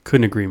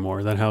 Couldn't agree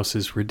more. That house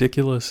is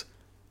ridiculous.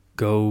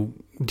 Go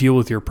deal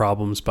with your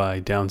problems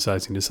by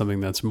downsizing to something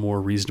that's more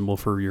reasonable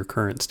for your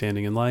current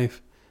standing in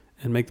life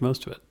and make the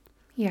most of it.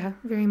 Yeah,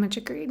 very much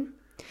agreed.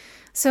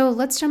 So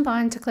let's jump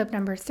on to clip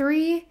number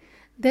 3.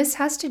 This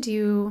has to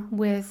do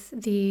with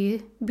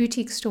the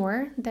boutique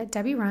store that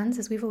Debbie runs,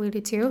 as we've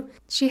alluded to.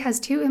 She has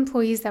 2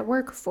 employees that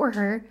work for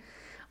her.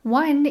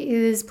 One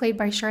is played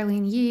by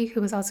Charlene Yee,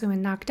 who was also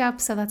in Knocked Up,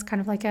 so that's kind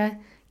of like a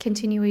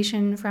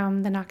continuation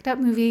from the Knocked Up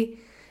movie.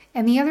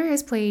 And the other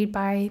is played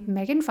by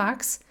Megan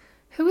Fox,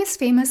 who is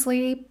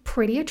famously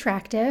pretty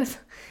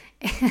attractive.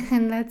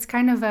 And that's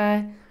kind of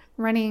a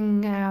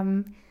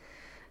running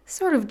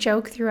sort of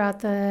joke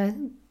throughout the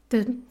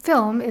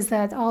film, is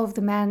that all of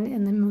the men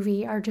in the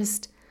movie are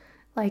just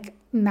like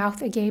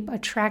mouth agape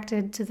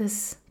attracted to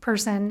this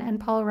person, and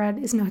Paul Rudd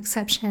is no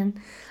exception.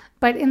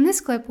 But in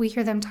this clip, we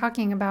hear them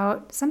talking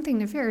about something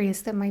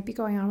nefarious that might be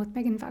going on with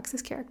Megan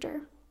Fox's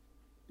character.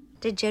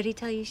 Did Jody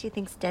tell you she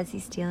thinks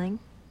Desi's stealing?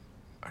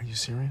 Are you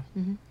serious?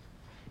 Mm-hmm.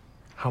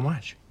 How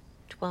much?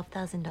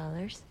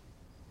 $12,000.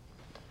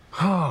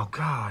 Oh,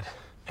 God.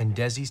 And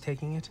Desi's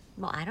taking it?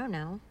 Well, I don't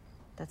know.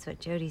 That's what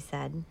Jody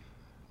said.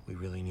 We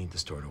really need the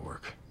store to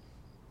work.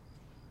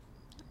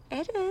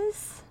 It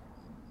is.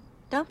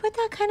 Don't put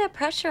that kind of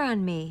pressure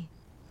on me.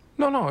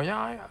 No,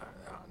 yeah,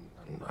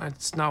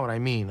 it's not what I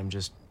mean. I'm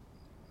just...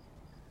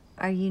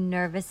 Are you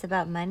nervous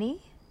about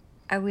money?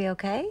 Are we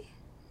okay?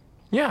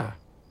 Yeah.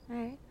 All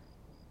right.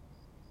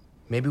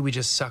 Maybe we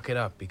just suck it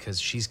up because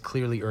she's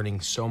clearly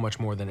earning so much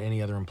more than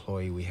any other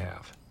employee we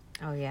have.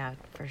 Oh, yeah,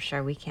 for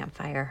sure. We can't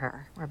fire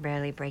her. We're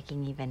barely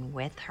breaking even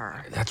with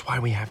her. That's why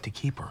we have to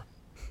keep her.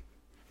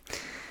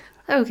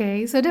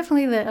 Okay, so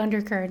definitely the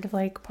undercurrent of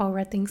like Paul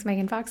Rudd thinks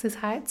Megan Fox is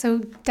hot. So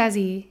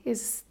Desi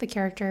is the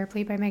character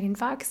played by Megan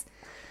Fox.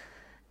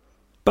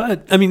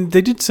 But, I mean,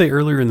 they did say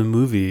earlier in the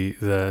movie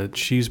that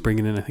she's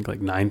bringing in, I think,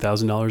 like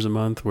 $9,000 a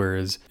month,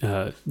 whereas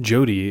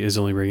Jody is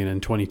only bringing in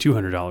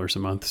 $2,200 a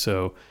month.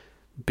 So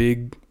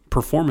big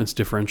performance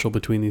differential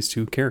between these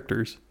two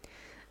characters.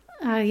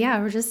 Yeah,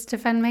 we're just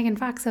defend Megan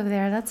Fox over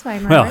there. That's why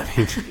I'm Well, I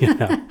mean,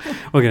 yeah.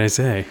 What can I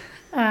say?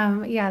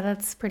 Yeah,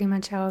 that's pretty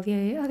much how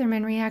the other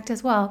men react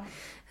as well.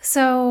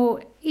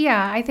 So,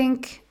 yeah, I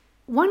think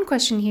one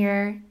question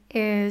here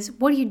is,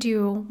 what do you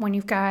do when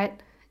you've got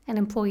an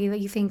employee that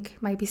you think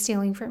might be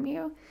stealing from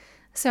you?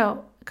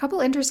 So, a couple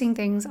interesting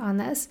things on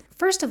this.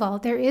 First of all,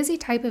 there is a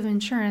type of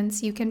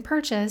insurance you can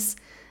purchase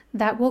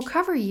that will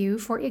cover you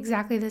for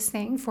exactly this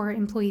thing, for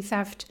employee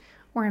theft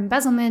or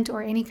embezzlement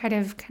or any kind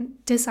of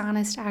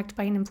dishonest act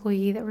by an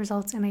employee that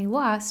results in a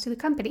loss to the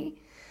company.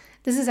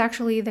 This is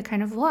actually the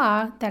kind of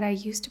law that I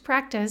used to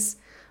practice,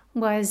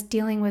 was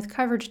dealing with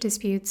coverage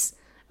disputes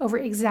over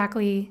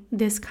exactly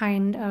this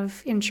kind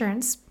of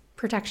insurance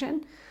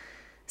protection.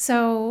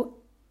 So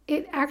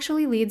it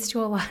actually leads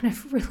to a lot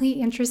of really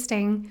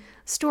interesting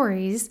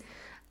stories.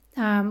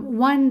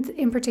 One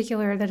in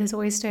particular that has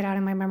always stood out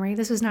in my memory,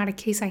 this was not a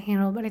case I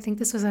handled, but I think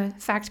this was a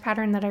fact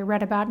pattern that I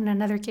read about in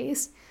another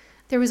case.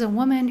 There was a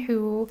woman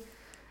who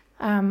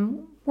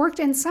worked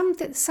in some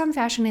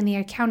fashion in the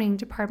accounting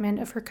department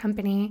of her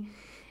company,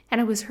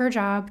 and it was her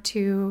job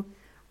to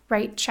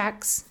write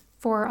checks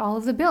for all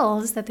of the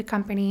bills that the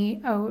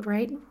company owed,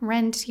 right?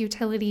 Rent,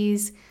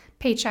 utilities,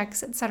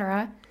 paychecks,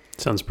 etc.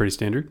 Sounds pretty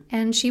standard.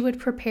 And she would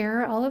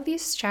prepare all of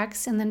these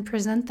checks and then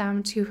present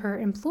them to her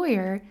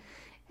employer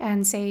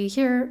and say,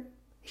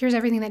 here's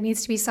everything that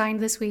needs to be signed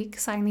this week.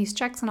 Sign these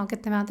checks and I'll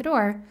get them out the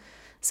door.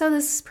 So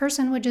this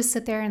person would just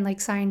sit there and like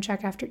sign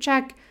check after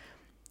check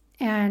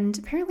and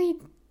apparently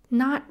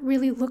not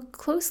really look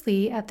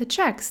closely at the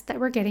checks that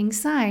were getting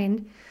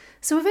signed.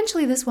 So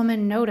eventually this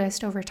woman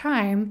noticed over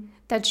time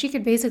that she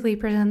could basically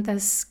present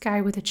this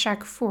guy with a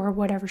check for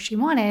whatever she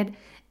wanted,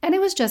 and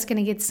it was just going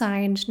to get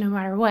signed no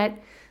matter what.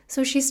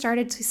 So she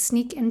started to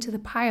sneak into the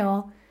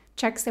pile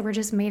checks that were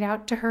just made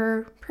out to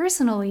her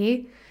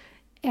personally,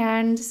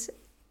 and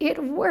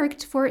it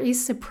worked for a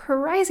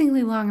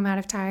surprisingly long amount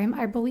of time.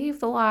 I believe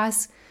the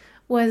loss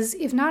was,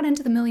 if not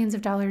into the millions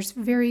of dollars,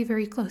 very,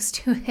 very close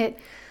to it.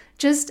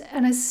 Just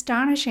an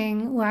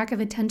astonishing lack of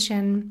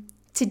attention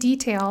to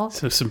detail.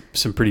 So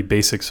some pretty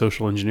basic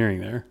social engineering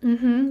there.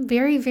 Mm-hmm.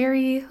 Very,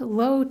 very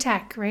low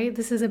tech, right?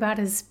 This is about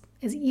as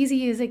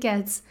easy as it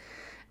gets.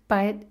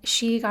 But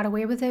she got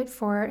away with it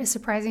for a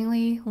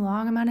surprisingly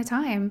long amount of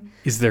time.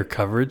 Is there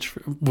coverage?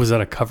 Was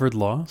that a covered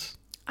loss?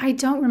 I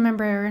don't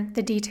remember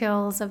the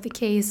details of the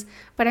case,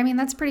 but I mean,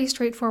 that's pretty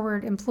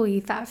straightforward employee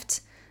theft.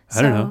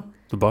 I don't know.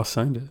 The boss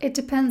signed it. It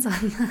depends on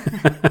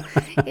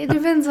it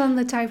depends on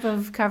the type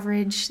of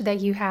coverage that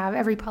you have.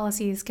 Every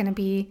policy is going to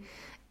be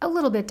a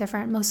little bit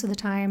different most of the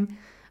time.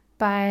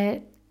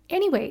 But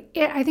anyway,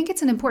 I think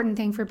it's an important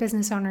thing for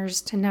business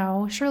owners to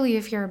know. Surely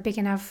if you're a big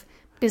enough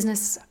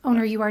business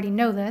owner, you already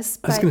know this.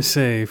 I was going to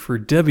say, for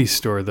Debbie's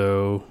store,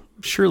 though,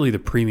 surely the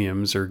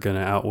premiums are going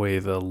to outweigh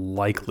the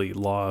likely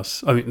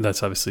loss. I mean,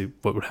 that's obviously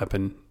what would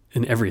happen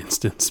in every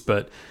instance,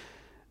 but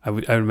I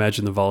would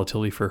imagine the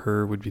volatility for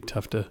her would be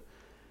tough to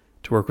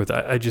work with.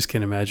 I just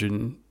can't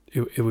imagine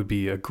it would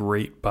be a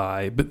great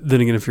buy. But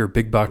then again, if you're a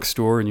big box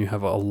store and you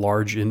have a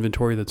large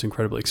inventory that's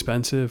incredibly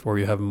expensive, or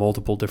you have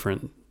multiple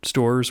different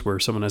stores where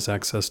someone has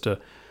access to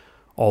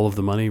all of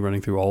the money running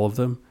through all of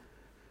them,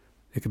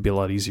 it could be a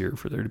lot easier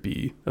for there to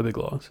be a big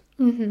loss.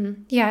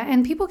 Mm-hmm. Yeah,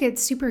 and people get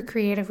super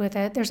creative with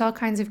it. There's all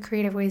kinds of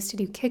creative ways to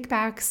do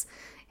kickbacks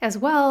as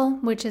well,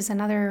 which is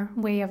another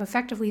way of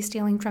effectively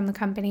stealing from the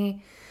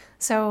company.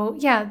 So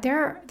yeah,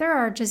 there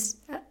are just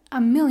a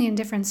million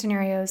different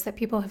scenarios that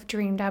people have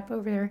dreamed up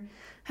over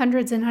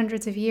hundreds and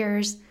hundreds of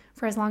years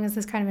for as long as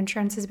this kind of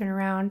insurance has been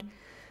around.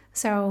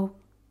 So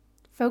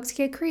folks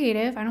get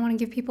creative. I don't want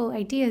to give people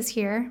ideas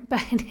here,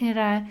 but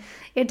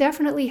it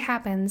definitely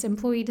happens.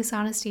 Employee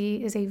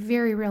dishonesty is a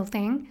very real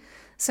thing.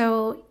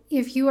 So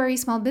if you are a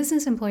small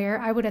business employer,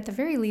 I would at the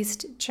very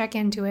least check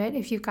into it.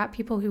 If you've got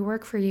people who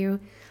work for you,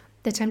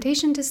 the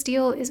temptation to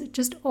steal is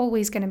just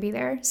always going to be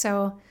there.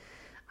 So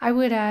I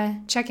would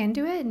check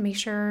into it and make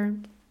sure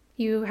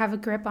you have a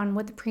grip on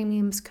what the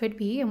premiums could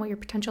be and what your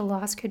potential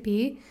loss could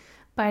be.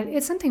 But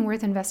it's something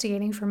worth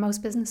investigating for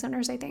most business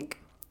owners, I think.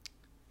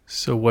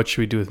 So what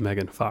should we do with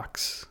Megan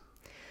Fox?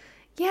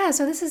 Yeah,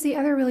 so this is the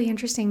other really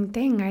interesting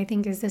thing, I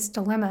think, is this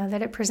dilemma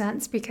that it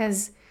presents.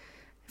 Because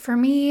for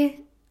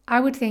me, I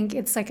would think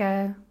it's like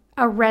a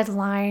red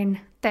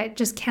line that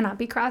just cannot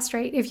be crossed,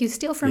 right? If you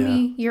steal from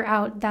me, you're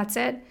out, that's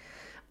it.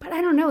 But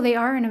I don't know, they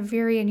are in a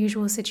very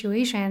unusual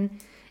situation.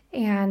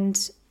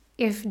 And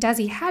if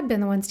Desi had been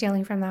the one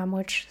stealing from them,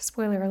 which,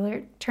 spoiler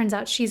alert, turns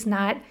out she's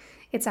not,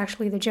 it's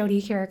actually the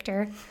Jodie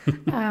character.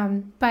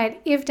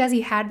 But if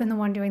Desi had been the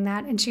one doing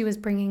that and she was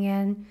bringing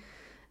in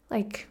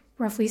like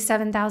roughly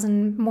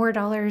 $7,000 more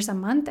a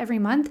month every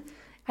month,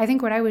 I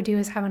think what I would do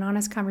is have an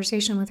honest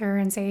conversation with her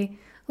and say,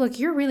 look,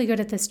 you're really good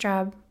at this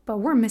job, but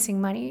we're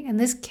missing money and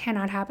this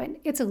cannot happen.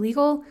 It's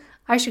illegal.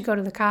 I should go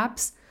to the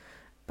cops,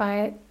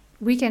 but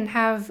we can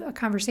have a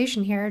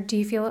conversation here. Do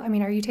you feel,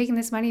 are you taking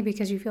this money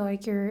because you feel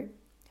like you're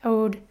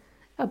owed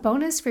a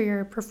bonus for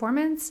your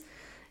performance?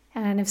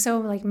 And if so,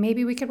 like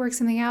maybe we could work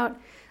something out.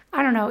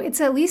 I don't know.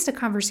 It's at least a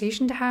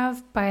conversation to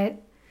have, but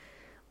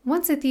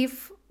once a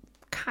thief,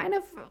 kind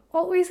of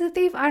always a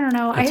thief. I don't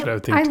know. That's what I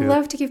would think too.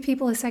 love to give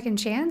people a second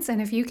chance.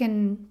 And if you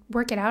can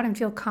work it out and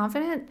feel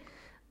confident,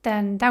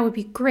 then that would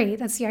be great.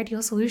 That's the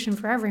ideal solution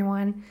for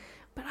everyone.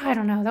 But I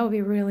don't know. That would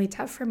be really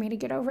tough for me to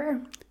get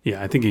over.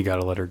 Yeah, I think you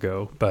got to let her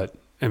go. But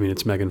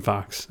it's Megan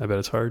Fox. I bet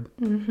it's hard.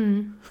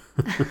 Mm-hmm.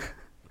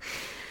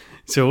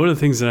 So one of the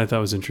things that I thought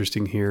was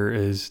interesting here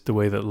is the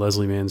way that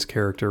Leslie Mann's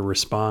character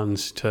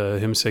responds to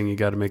him saying, you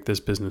got to make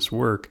this business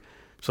work.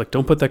 It's like,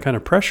 don't put that kind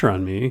of pressure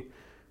on me.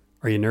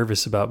 Are you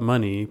nervous about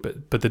money?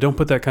 But the don't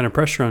put that kind of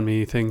pressure on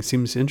me thing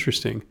seems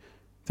interesting.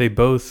 They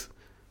both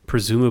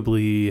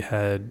presumably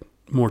had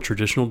more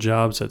traditional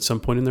jobs at some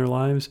point in their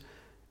lives,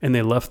 and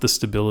they left the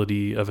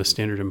stability of a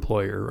standard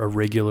employer, a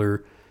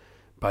regular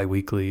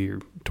biweekly or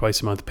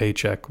twice a month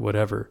paycheck,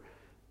 whatever.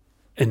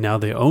 And now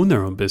they own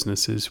their own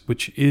businesses,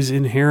 which is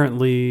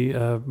inherently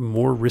a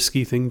more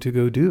risky thing to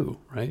go do,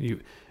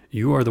 right?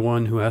 You are the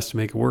one who has to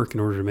make it work in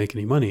order to make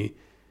any money.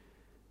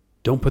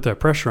 Don't put that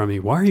pressure on me.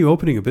 Why are you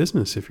opening a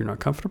business if you're not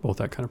comfortable with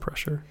that kind of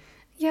pressure?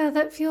 Yeah,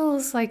 that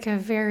feels like a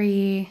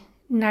very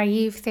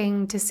naive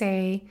thing to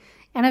say,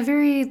 and a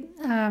very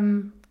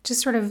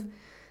just sort of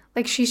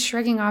like she's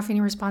shrugging off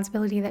any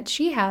responsibility that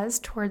she has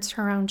towards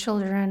her own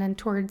children and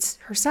towards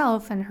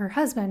herself and her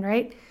husband,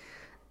 right?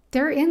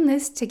 They're in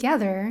this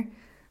together.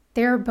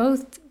 They're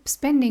both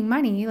spending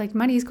money, like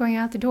money's going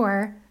out the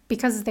door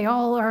because they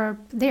all are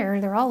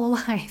there. They're all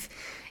alive.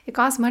 It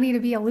costs money to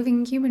be a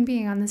living human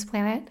being on this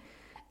planet.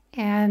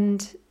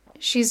 And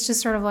she's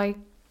just sort of like,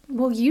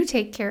 well, you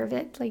take care of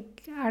it.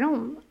 Like,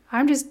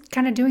 I'm just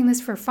kind of doing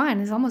this for fun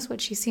is almost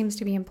what she seems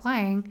to be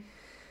implying.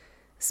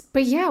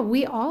 But yeah,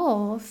 we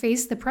all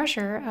face the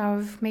pressure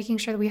of making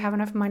sure that we have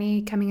enough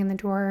money coming in the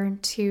door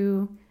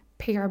to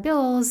pay our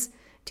bills,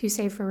 to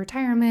save for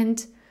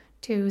retirement,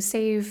 to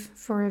save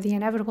for the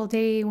inevitable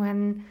day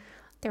when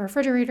the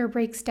refrigerator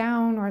breaks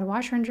down or the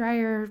washer and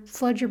dryer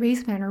floods your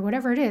basement or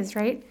whatever it is,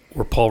 right?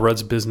 Or Paul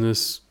Rudd's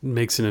business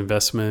makes an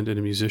investment in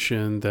a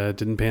musician that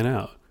didn't pan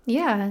out.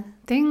 Yeah,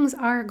 things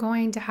are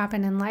going to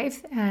happen in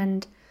life,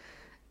 and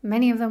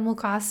many of them will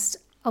cost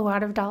a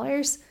lot of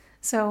dollars.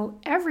 So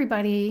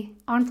everybody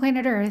on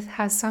planet Earth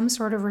has some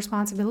sort of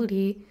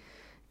responsibility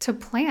to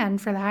plan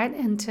for that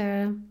and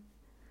to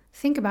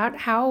think about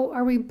how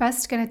are we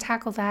best going to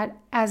tackle that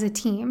as a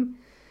team.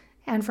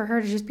 And for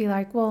her to just be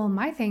like, well,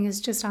 my thing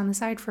is just on the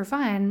side for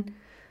fun.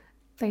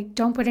 Like,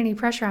 don't put any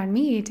pressure on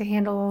me to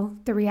handle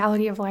the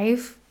reality of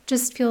life.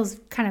 Just feels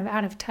kind of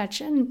out of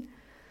touch and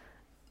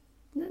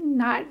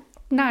not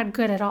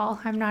good at all.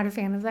 I'm not a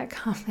fan of that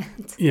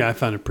comment. Yeah, I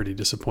found it pretty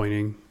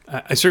disappointing.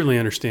 I certainly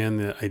understand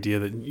the idea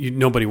that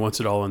nobody wants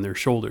it all on their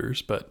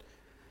shoulders, but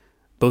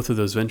both of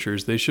those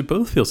ventures, they should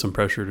both feel some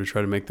pressure to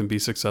try to make them be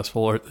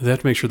successful, or they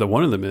have to make sure that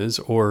one of them is,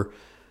 or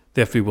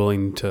they have to be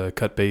willing to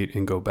cut bait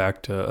and go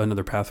back to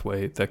another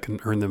pathway that can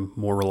earn them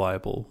more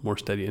reliable, more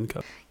steady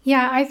income.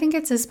 Yeah, I think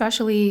it's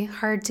especially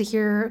hard to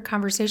hear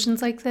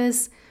conversations like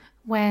this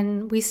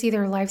when we see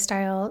their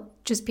lifestyle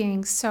just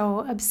being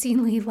so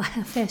obscenely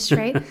lavish,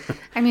 right?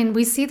 I mean,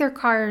 we see their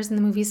cars in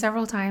the movie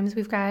several times.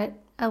 We've got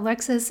a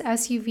Lexus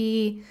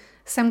SUV,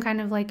 some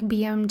kind of like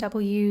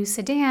BMW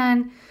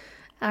sedan.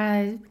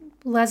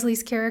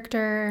 Leslie's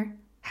character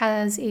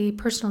has a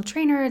personal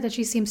trainer that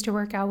she seems to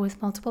work out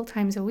with multiple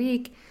times a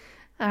week.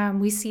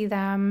 We see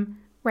them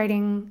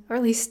riding, or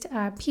at least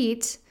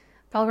Pete,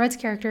 Paul Rudd's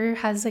character,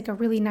 has like a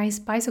really nice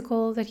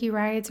bicycle that he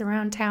rides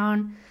around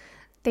town.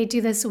 They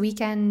do this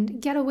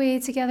weekend getaway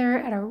together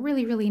at a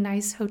really, really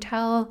nice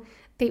hotel.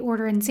 They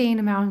order insane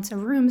amounts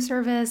of room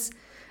service.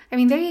 I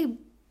mean, they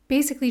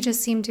basically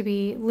just seem to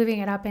be living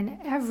it up in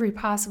every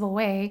possible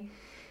way.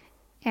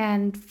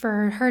 And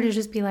for her to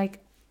just be like,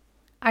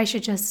 I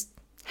should just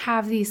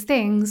have these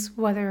things,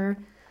 whether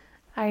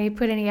I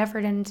put any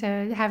effort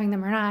into having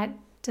them or not,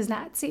 does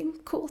not seem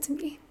cool to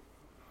me.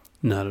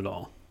 Not at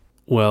all.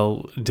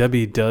 Well,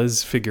 Debbie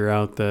does figure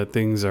out that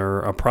things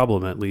are a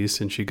problem, at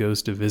least, and she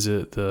goes to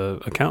visit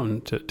the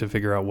accountant to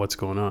figure out what's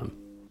going on.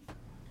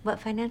 What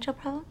financial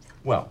problems?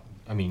 Well,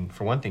 I mean,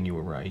 for one thing, you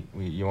were right.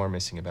 You are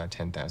missing about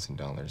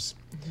 $10,000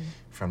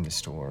 from the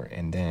store.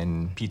 And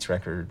then Pete's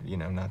record,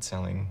 not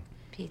selling.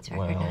 Pete's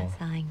record not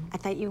selling. I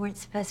thought we weren't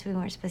supposed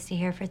to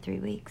hear for 3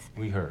 weeks.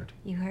 We heard.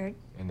 You heard?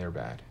 And they're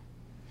bad.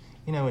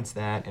 It's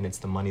that, and it's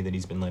the money that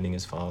he's been lending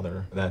his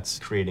father. That's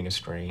creating a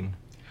strain.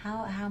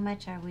 How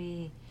much have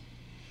we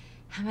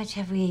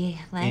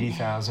lent?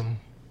 80,000.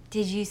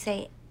 Did you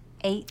say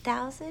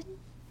 8,000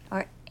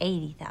 or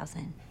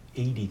 80,000?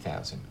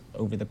 80,000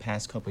 over the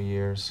past couple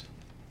years.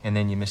 And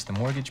then you missed the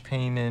mortgage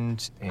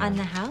payment. On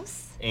the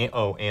house? And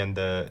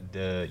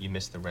you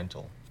missed the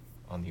rental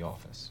on the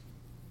office.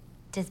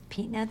 Does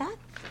Pete know that?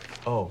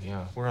 Oh,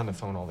 yeah. We're on the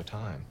phone all the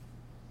time.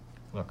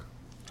 Look,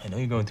 I know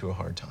you're going through a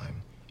hard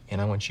time,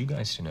 and I want you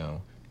guys to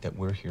know that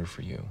we're here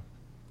for you,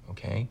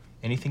 okay?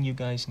 Anything you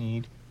guys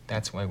need,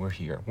 that's why we're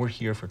here. We're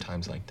here for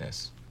times like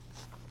this.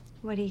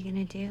 What are you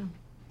gonna do?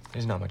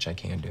 There's not much I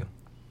can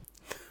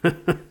do.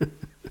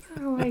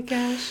 Oh my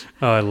gosh.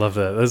 Oh, I love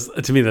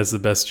that. To me, that's the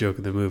best joke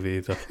in the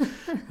movie.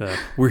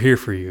 We're here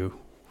for you.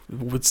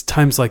 It's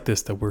times like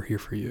this that we're here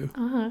for you.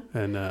 Uh-huh.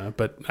 And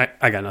but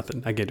I got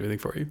nothing. I can't do anything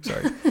for you.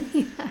 Sorry.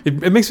 Yeah.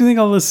 It makes me think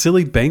of all those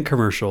silly bank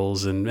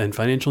commercials and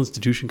financial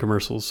institution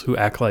commercials who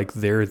act like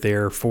they're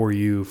there for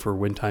you for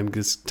when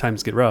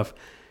times get rough,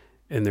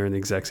 and they're in the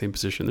exact same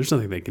position. There's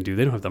nothing they can do.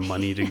 They don't have the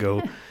money to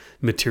go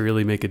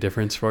materially make a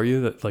difference for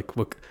you. That like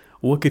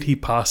what could he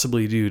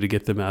possibly do to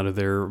get them out of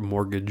their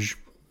mortgage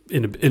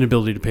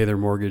inability to pay their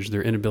mortgage,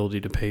 their inability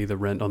to pay the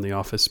rent on the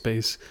office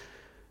space?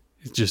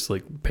 just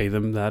like pay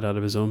them that out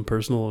of his own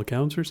personal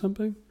accounts or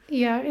something.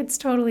 Yeah, it's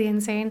totally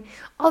insane.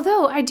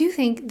 Although I do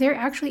think there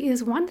actually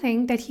is one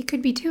thing that he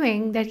could be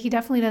doing that he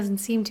definitely doesn't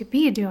seem to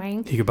be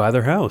doing. He could buy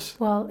their house.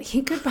 Well,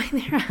 he could buy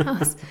their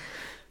house.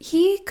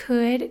 He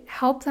could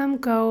help them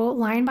go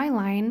line by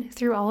line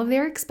through all of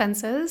their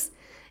expenses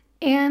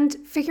and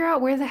figure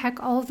out where the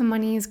heck all of the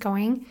money is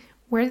going,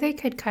 where they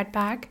could cut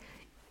back,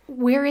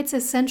 where it's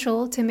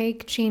essential to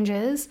make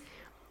changes.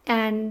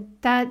 And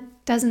that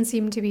doesn't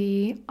seem to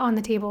be on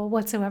the table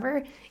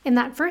whatsoever. In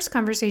that first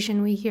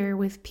conversation we hear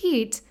with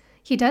Pete,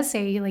 he does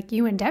say, like,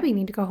 you and Debbie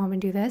need to go home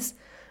and do this.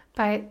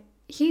 But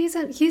he's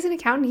an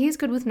accountant. He's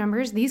good with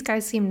numbers. These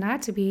guys seem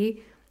not to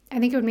be. I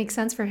think it would make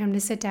sense for him to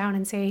sit down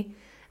and say,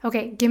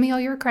 okay, give me all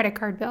your credit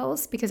card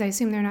bills, because I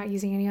assume they're not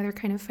using any other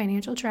kind of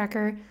financial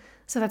tracker.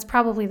 So that's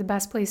probably the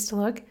best place to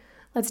look.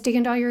 Let's dig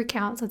into all your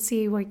accounts. Let's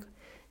see, like,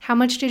 how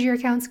much did your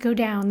accounts go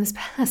down this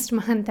past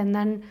month? And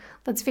then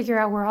let's figure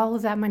out where all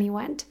of that money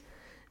went.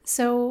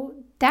 So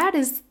that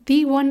is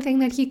the one thing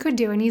that he could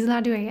do, and he's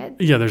not doing it.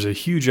 Yeah, there's a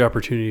huge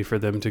opportunity for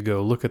them to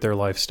go look at their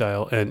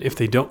lifestyle. And if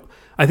they don't,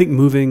 I think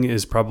moving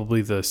is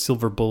probably the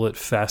silver bullet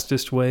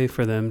fastest way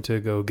for them to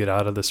go get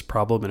out of this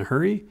problem in a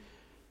hurry.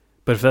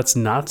 But if that's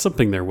not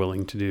something they're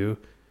willing to do,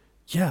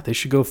 yeah, they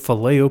should go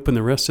fillet open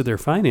the rest of their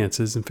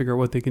finances and figure out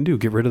what they can do.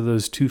 Get rid of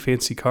those 2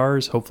 fancy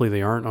cars. Hopefully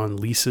they aren't on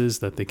leases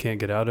that they can't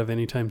get out of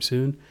anytime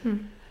soon.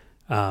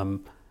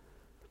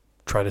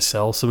 Try to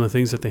sell some of the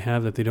things that they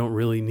have that they don't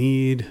really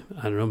need.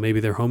 I don't know, maybe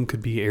their home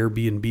could be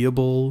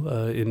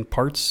Airbnb-able in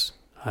parts.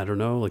 I don't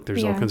know. Like,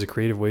 there's all kinds of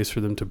creative ways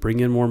for them to bring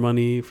in more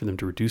money, for them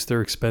to reduce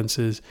their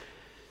expenses,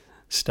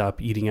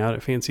 stop eating out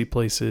at fancy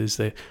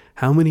places.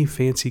 How many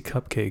fancy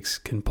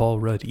cupcakes can Paul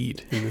Rudd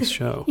eat in this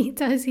show? He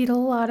does eat a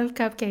lot of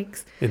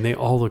cupcakes. And they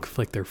all look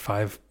like they're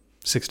 $5,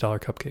 $6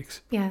 cupcakes.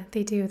 Yeah,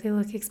 they do. They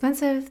look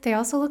expensive. They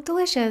also look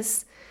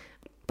delicious.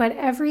 But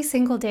every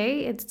single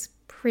day, it's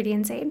pretty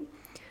insane.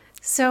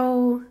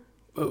 So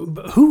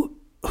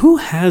who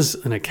has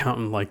an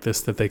accountant like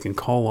this that they can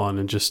call on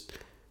and just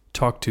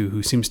talk to,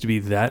 who seems to be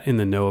that in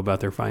the know about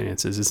their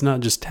finances? It's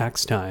not just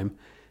tax time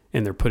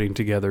and they're putting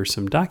together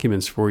some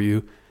documents for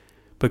you,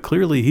 but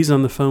clearly he's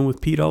on the phone with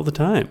Pete all the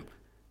time.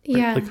 Right?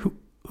 Yeah. Like,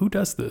 who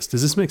does this?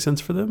 Does this make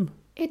sense for them?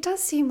 It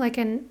does seem like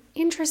an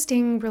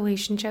interesting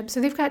relationship.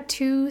 So they've got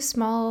 2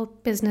 small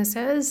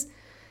businesses,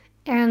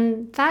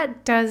 and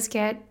that does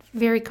get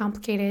very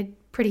complicated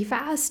pretty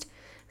fast.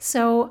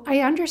 So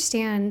I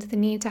understand the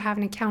need to have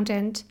an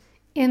accountant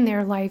in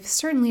their life,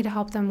 certainly to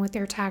help them with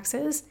their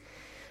taxes.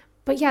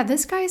 But yeah,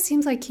 this guy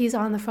seems like he's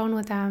on the phone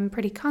with them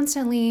pretty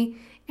constantly,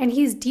 and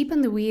he's deep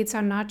in the weeds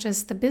on not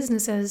just the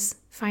business's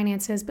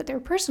finances, but their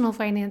personal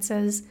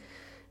finances.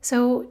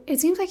 So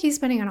it seems like he's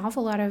spending an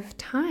awful lot of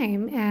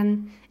time,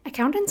 and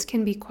accountants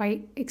can be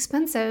quite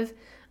expensive.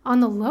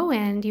 On the low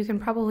end, you can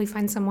probably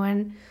find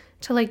someone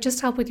to like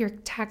just help with your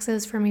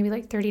taxes for maybe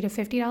like $30 to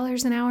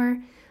 $50 an hour.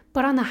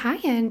 But on the high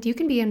end, you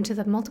can be into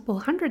the multiple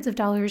hundreds of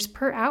dollars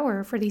per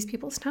hour for these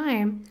people's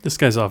time. This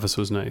guy's office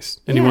was nice,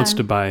 and he wants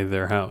to buy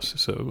their house.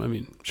 So, I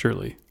mean,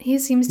 surely. He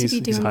seems to be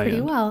doing pretty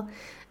well.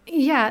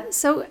 Yeah,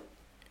 so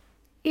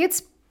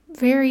it's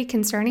very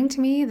concerning to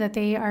me that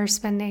they are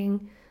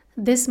spending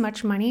this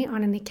much money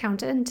on an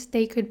accountant.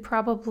 They could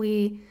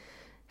probably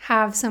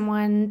have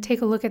someone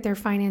take a look at their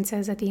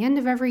finances at the end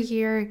of every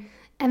year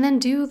and then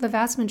do the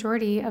vast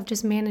majority of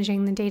just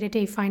managing the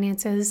day-to-day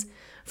finances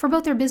for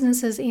both their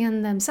businesses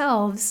and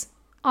themselves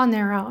on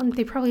their own.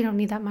 They probably don't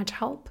need that much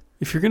help.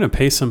 If you're going to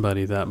pay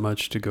somebody that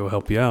much to go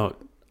help you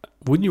out,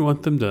 wouldn't you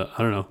want them to,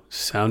 I don't know,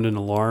 sound an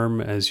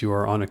alarm as you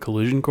are on a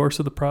collision course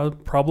of the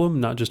problem,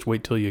 not just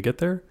wait till you get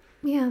there?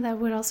 Yeah, that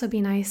would also be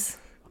nice.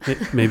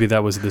 Maybe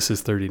that was This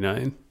Is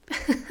 39.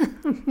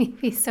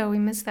 Maybe so. We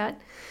missed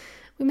that.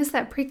 We missed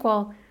that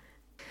prequel.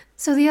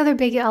 So the other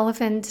big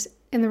elephant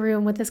in the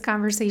room with this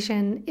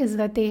conversation is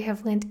that they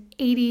have lent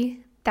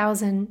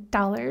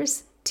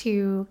 $80,000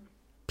 to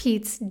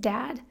Pete's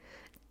dad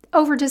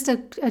over just a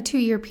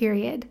 2-year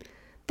period.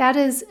 That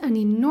is an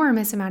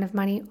enormous amount of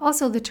money.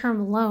 Also, the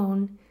term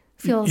loan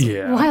feels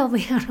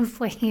wildly out of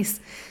place.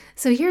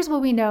 So here's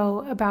what we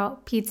know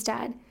about Pete's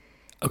dad.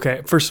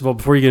 Okay, first of all,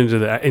 before you get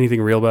into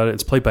anything real about it,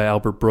 it's played by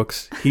Albert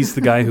Brooks. He's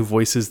the guy who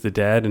voices the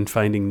dad in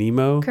Finding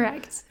Nemo.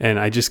 Correct. And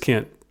I just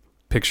can't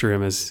picture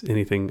him as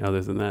anything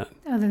other than that.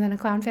 Other than a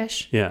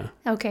clownfish? Yeah.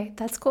 Okay,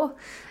 that's cool.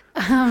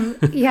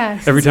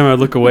 Yeah. Every time I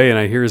look away and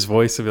I hear his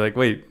voice, I'll be like,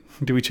 wait,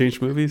 do we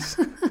change movies?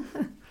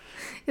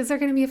 Is there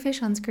going to be a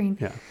fish on screen?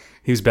 Yeah.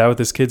 He was bad with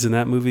his kids in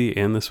that movie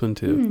and this one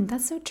too.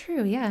 That's so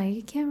true. Yeah,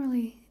 he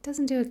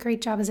doesn't do a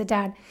great job as a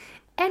dad.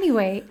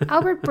 Anyway,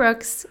 Albert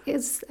Brooks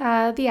is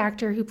the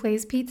actor who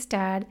plays Pete's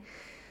dad.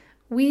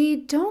 We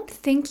don't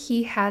think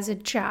he has a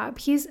job.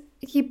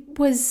 He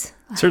was...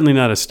 Certainly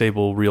not a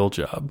stable, real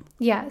job.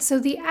 Yeah, so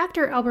the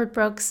actor Albert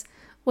Brooks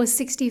was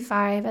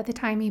 65 at the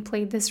time he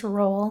played this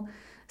role.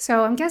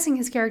 So I'm guessing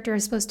his character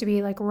is supposed to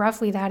be like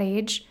roughly that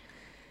age.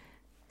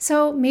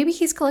 So maybe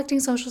he's collecting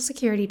Social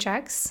Security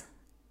checks.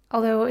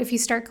 Although if you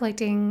start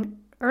collecting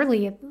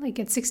early, like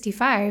at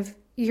 65,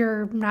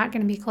 you're not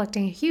going to be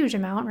collecting a huge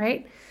amount,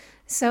 right?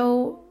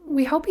 So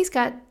we hope he's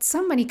got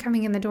some money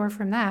coming in the door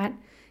from that.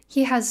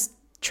 He has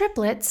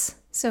triplets,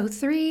 so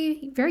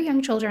 3 very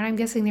young children. I'm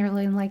guessing they're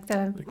in like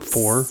the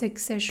 4,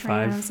 6-ish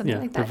right now, 5. something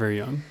Yeah, like they're that. very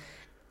young.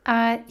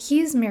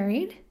 He's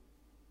married,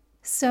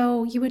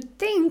 so you would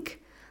think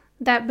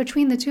that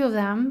between the two of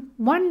them,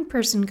 one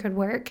person could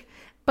work.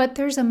 But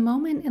there's a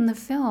moment in the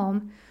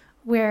film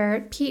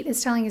where Pete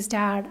is telling his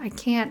dad, I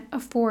can't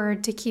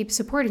afford to keep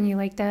supporting you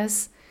like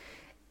this.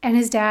 And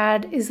his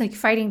dad is like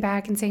fighting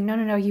back and saying,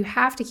 no, you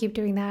have to keep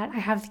doing that. I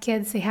have the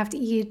kids, they have to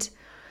eat.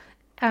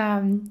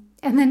 And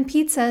then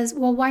Pete says,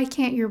 well, why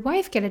can't your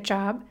wife get a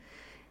job?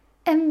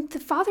 And the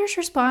father's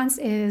response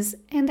is,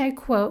 and I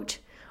quote,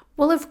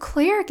 well, if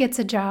Claire gets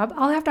a job,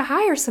 I'll have to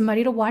hire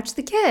somebody to watch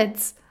the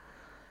kids.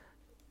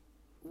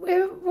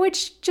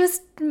 Which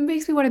just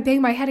makes me want to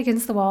bang my head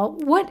against the wall.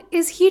 What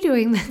is he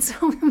doing that's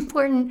so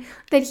important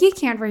that he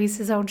can't raise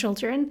his own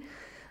children?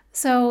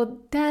 So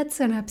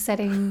that's an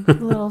upsetting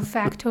little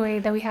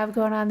factoid that we have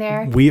going on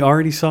there. We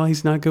already saw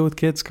he's not good with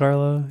kids,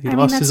 Carla. He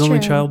lost his that's only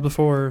true. child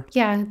before.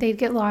 Yeah, they'd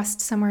get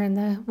lost somewhere in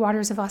the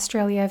waters of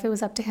Australia if it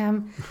was up to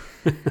him.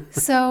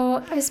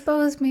 So I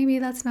suppose maybe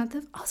that's not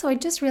the... Also, I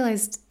just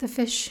realized the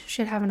fish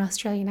should have an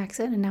Australian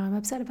accent, and now I'm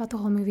upset about the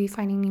whole movie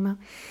Finding Nemo.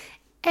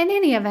 In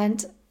any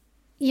event,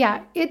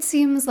 yeah, it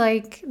seems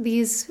like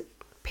these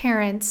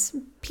parents,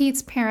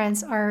 Pete's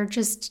parents, are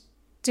just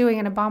doing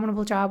an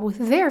abominable job with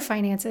their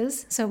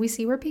finances. So we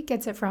see where Pete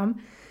gets it from.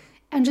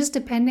 And just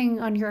depending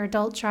on your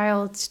adult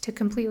child to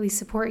completely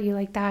support you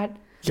like that.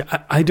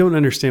 Yeah, I don't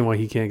understand why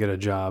he can't get a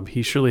job.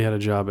 He surely had a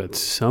job at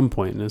some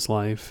point in his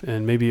life,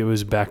 and maybe it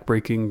was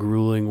backbreaking,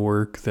 grueling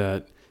work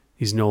that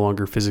he's no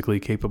longer physically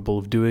capable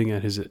of doing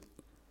at his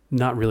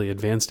not really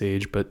advanced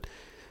age, but,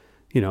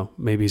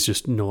 maybe he's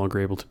just no longer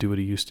able to do what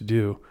he used to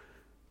do.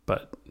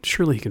 But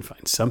surely he can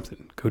find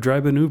something. Go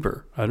drive an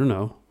Uber. I don't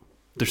know.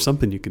 There's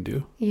something you can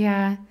do.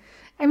 Yeah.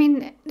 I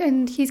mean,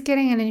 and he's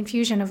getting an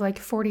infusion of like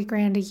 40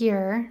 grand a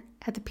year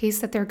at the pace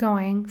that they're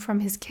going from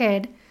his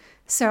kid.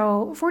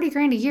 So 40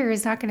 grand a year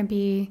is not going to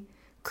be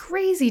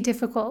crazy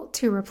difficult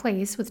to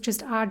replace with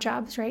just odd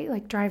jobs, right?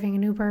 Like driving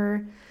an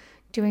Uber,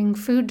 doing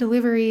food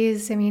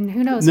deliveries. I mean,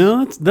 who knows?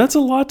 No, that's a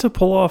lot to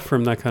pull off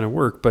from that kind of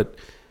work. But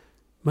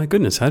my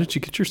goodness, how did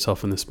you get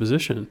yourself in this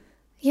position?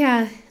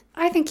 Yeah,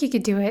 I think he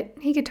could do it.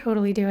 He could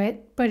totally do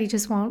it, but he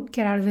just won't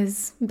get out of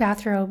his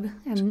bathrobe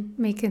and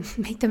make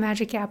the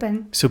magic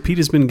happen. So Pete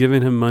has been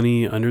giving him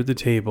money under the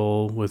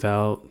table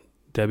without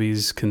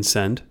Debbie's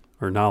consent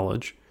or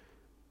knowledge.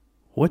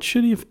 What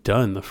should he have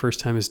done the first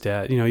time his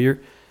dad, you're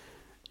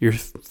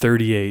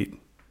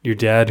 38, your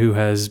dad who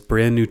has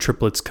brand new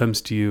triplets comes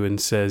to you and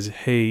says,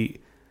 hey,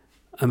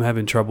 I'm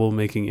having trouble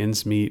making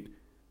ends meet.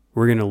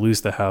 We're going to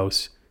lose the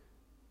house.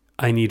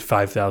 I need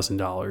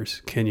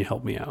 $5,000. Can you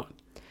help me out?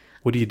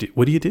 What do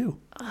you do?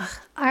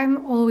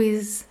 I'm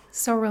always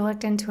so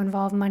reluctant to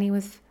involve money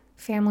with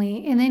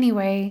family in any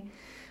way.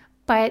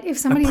 But if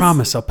somebody's... I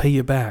promise I'll pay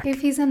you back.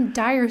 If he's in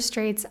dire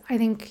straits, I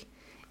think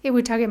it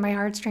would tug at my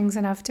heartstrings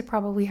enough to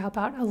probably help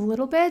out a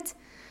little bit.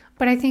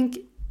 But I think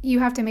you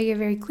have to make it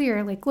very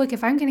clear. Like, look,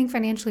 if I'm getting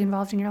financially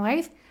involved in your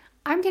life,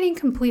 I'm getting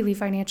completely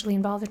financially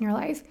involved in your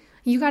life.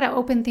 You got to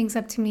open things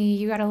up to me.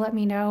 You got to let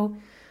me know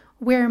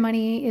where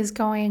money is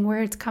going,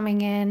 where it's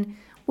coming in,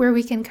 where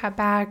we can cut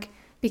back.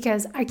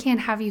 Because I can't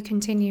have you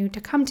continue to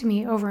come to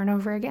me over and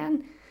over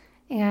again.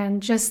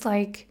 And just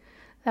like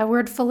that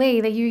word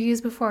fillet that you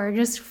used before,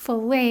 just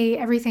fillet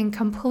everything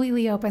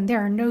completely open. There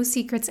are no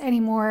secrets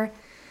anymore.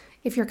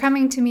 If you're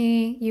coming to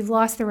me, you've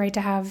lost the right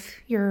to have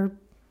your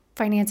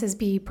finances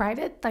be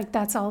private. Like,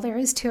 that's all there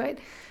is to it.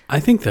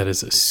 I think that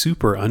is a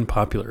super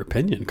unpopular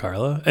opinion,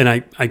 Carla. And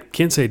I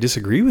can't say I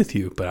disagree with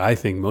you, but I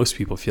think most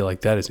people feel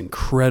like that is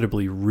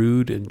incredibly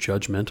rude and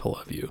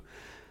judgmental of you.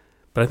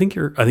 But I think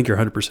you're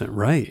 100%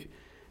 right.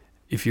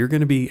 If you're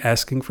going to be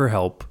asking for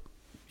help,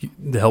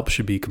 the help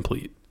should be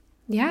complete.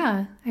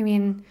 Yeah. I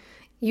mean,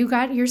 you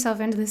got yourself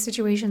into this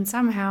situation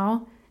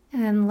somehow,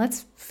 and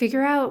let's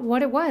figure out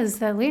what it was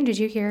that landed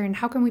you here and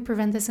how can we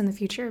prevent this in the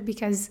future,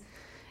 because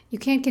you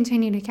can't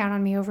continue to count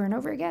on me over and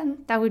over again.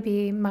 That would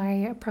be my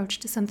approach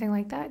to something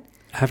like that.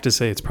 I have to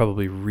say it's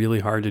probably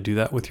really hard to do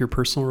that with your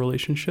personal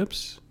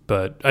relationships,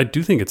 but I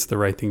do think it's the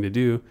right thing to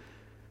do.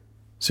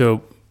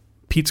 So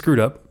Pete screwed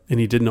up, and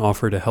he didn't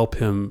offer to help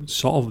him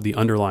solve the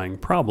underlying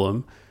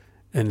problem,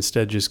 and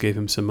instead just gave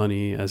him some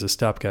money as a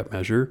stopgap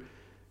measure.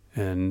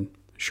 And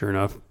sure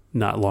enough,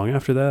 not long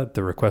after that,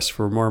 the request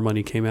for more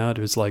money came out.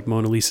 It was like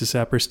Mona Lisa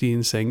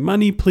Saperstein saying,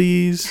 money,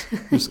 please,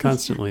 just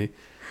constantly.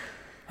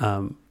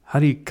 How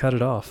do you cut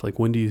it off? Like,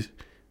 when do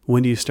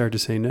you start to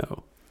say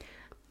no?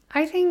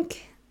 I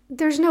think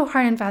there's no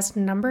hard and fast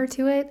number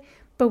to it,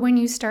 but when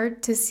you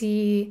start to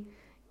see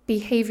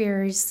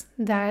behaviors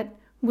that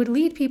would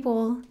lead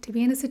people to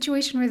be in a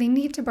situation where they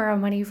need to borrow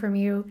money from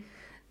you,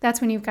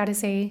 that's when you've got to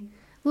say,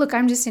 look,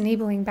 I'm just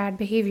enabling bad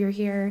behavior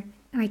here,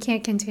 and I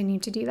can't continue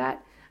to do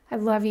that. I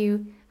love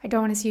you. I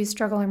don't want to see you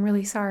struggle. I'm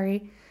really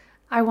sorry.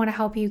 I want to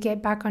help you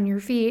get back on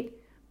your feet.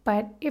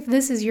 But if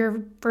this is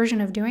your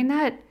version of doing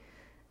that,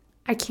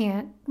 I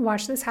can't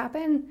watch this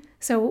happen.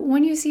 So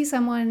when you see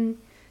someone,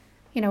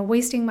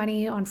 wasting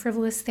money on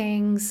frivolous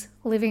things,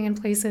 living in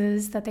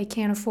places that they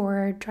can't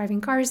afford, driving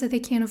cars that they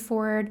can't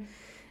afford,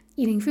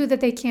 eating food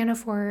that they can't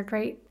afford,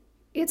 right?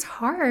 It's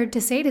hard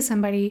to say to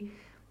somebody,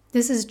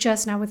 this is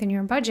just not within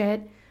your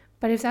budget.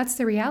 But if that's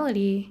the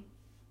reality,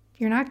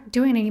 you're not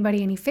doing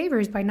anybody any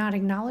favors by not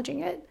acknowledging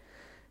it.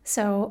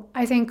 So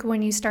I think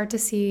when you start to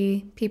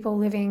see people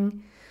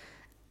living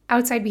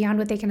outside beyond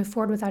what they can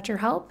afford without your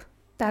help,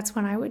 that's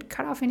when I would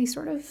cut off any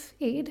sort of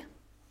aid.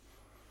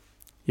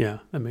 Yeah,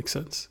 that makes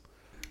sense.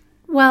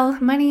 Well,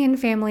 money and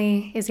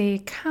family is a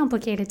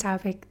complicated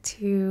topic,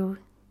 to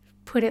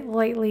put it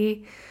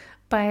lightly,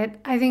 but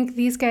I think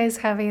these guys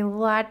have a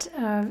lot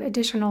of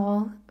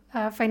additional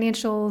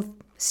financial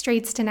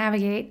straits to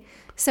navigate.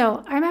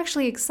 So I'm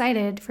actually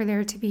excited for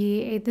there to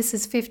be a This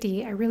Is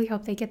 50. I really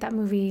hope they get that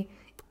movie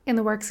in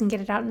the works and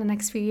get it out in the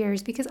next few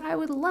years, because I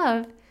would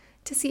love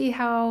to see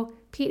how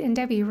Pete and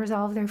Debbie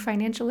resolve their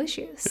financial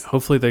issues.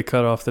 Hopefully they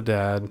cut off the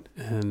dad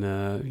and,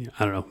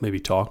 I don't know, maybe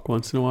talk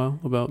once in a while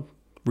about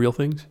real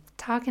things.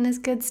 Talking is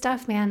good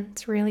stuff, man.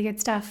 It's really good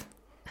stuff.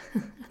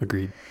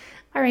 Agreed.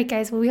 All right,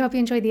 guys. Well, we hope you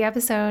enjoyed the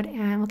episode,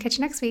 and we'll catch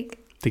you next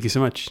week. Thank you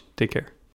so much. Take care.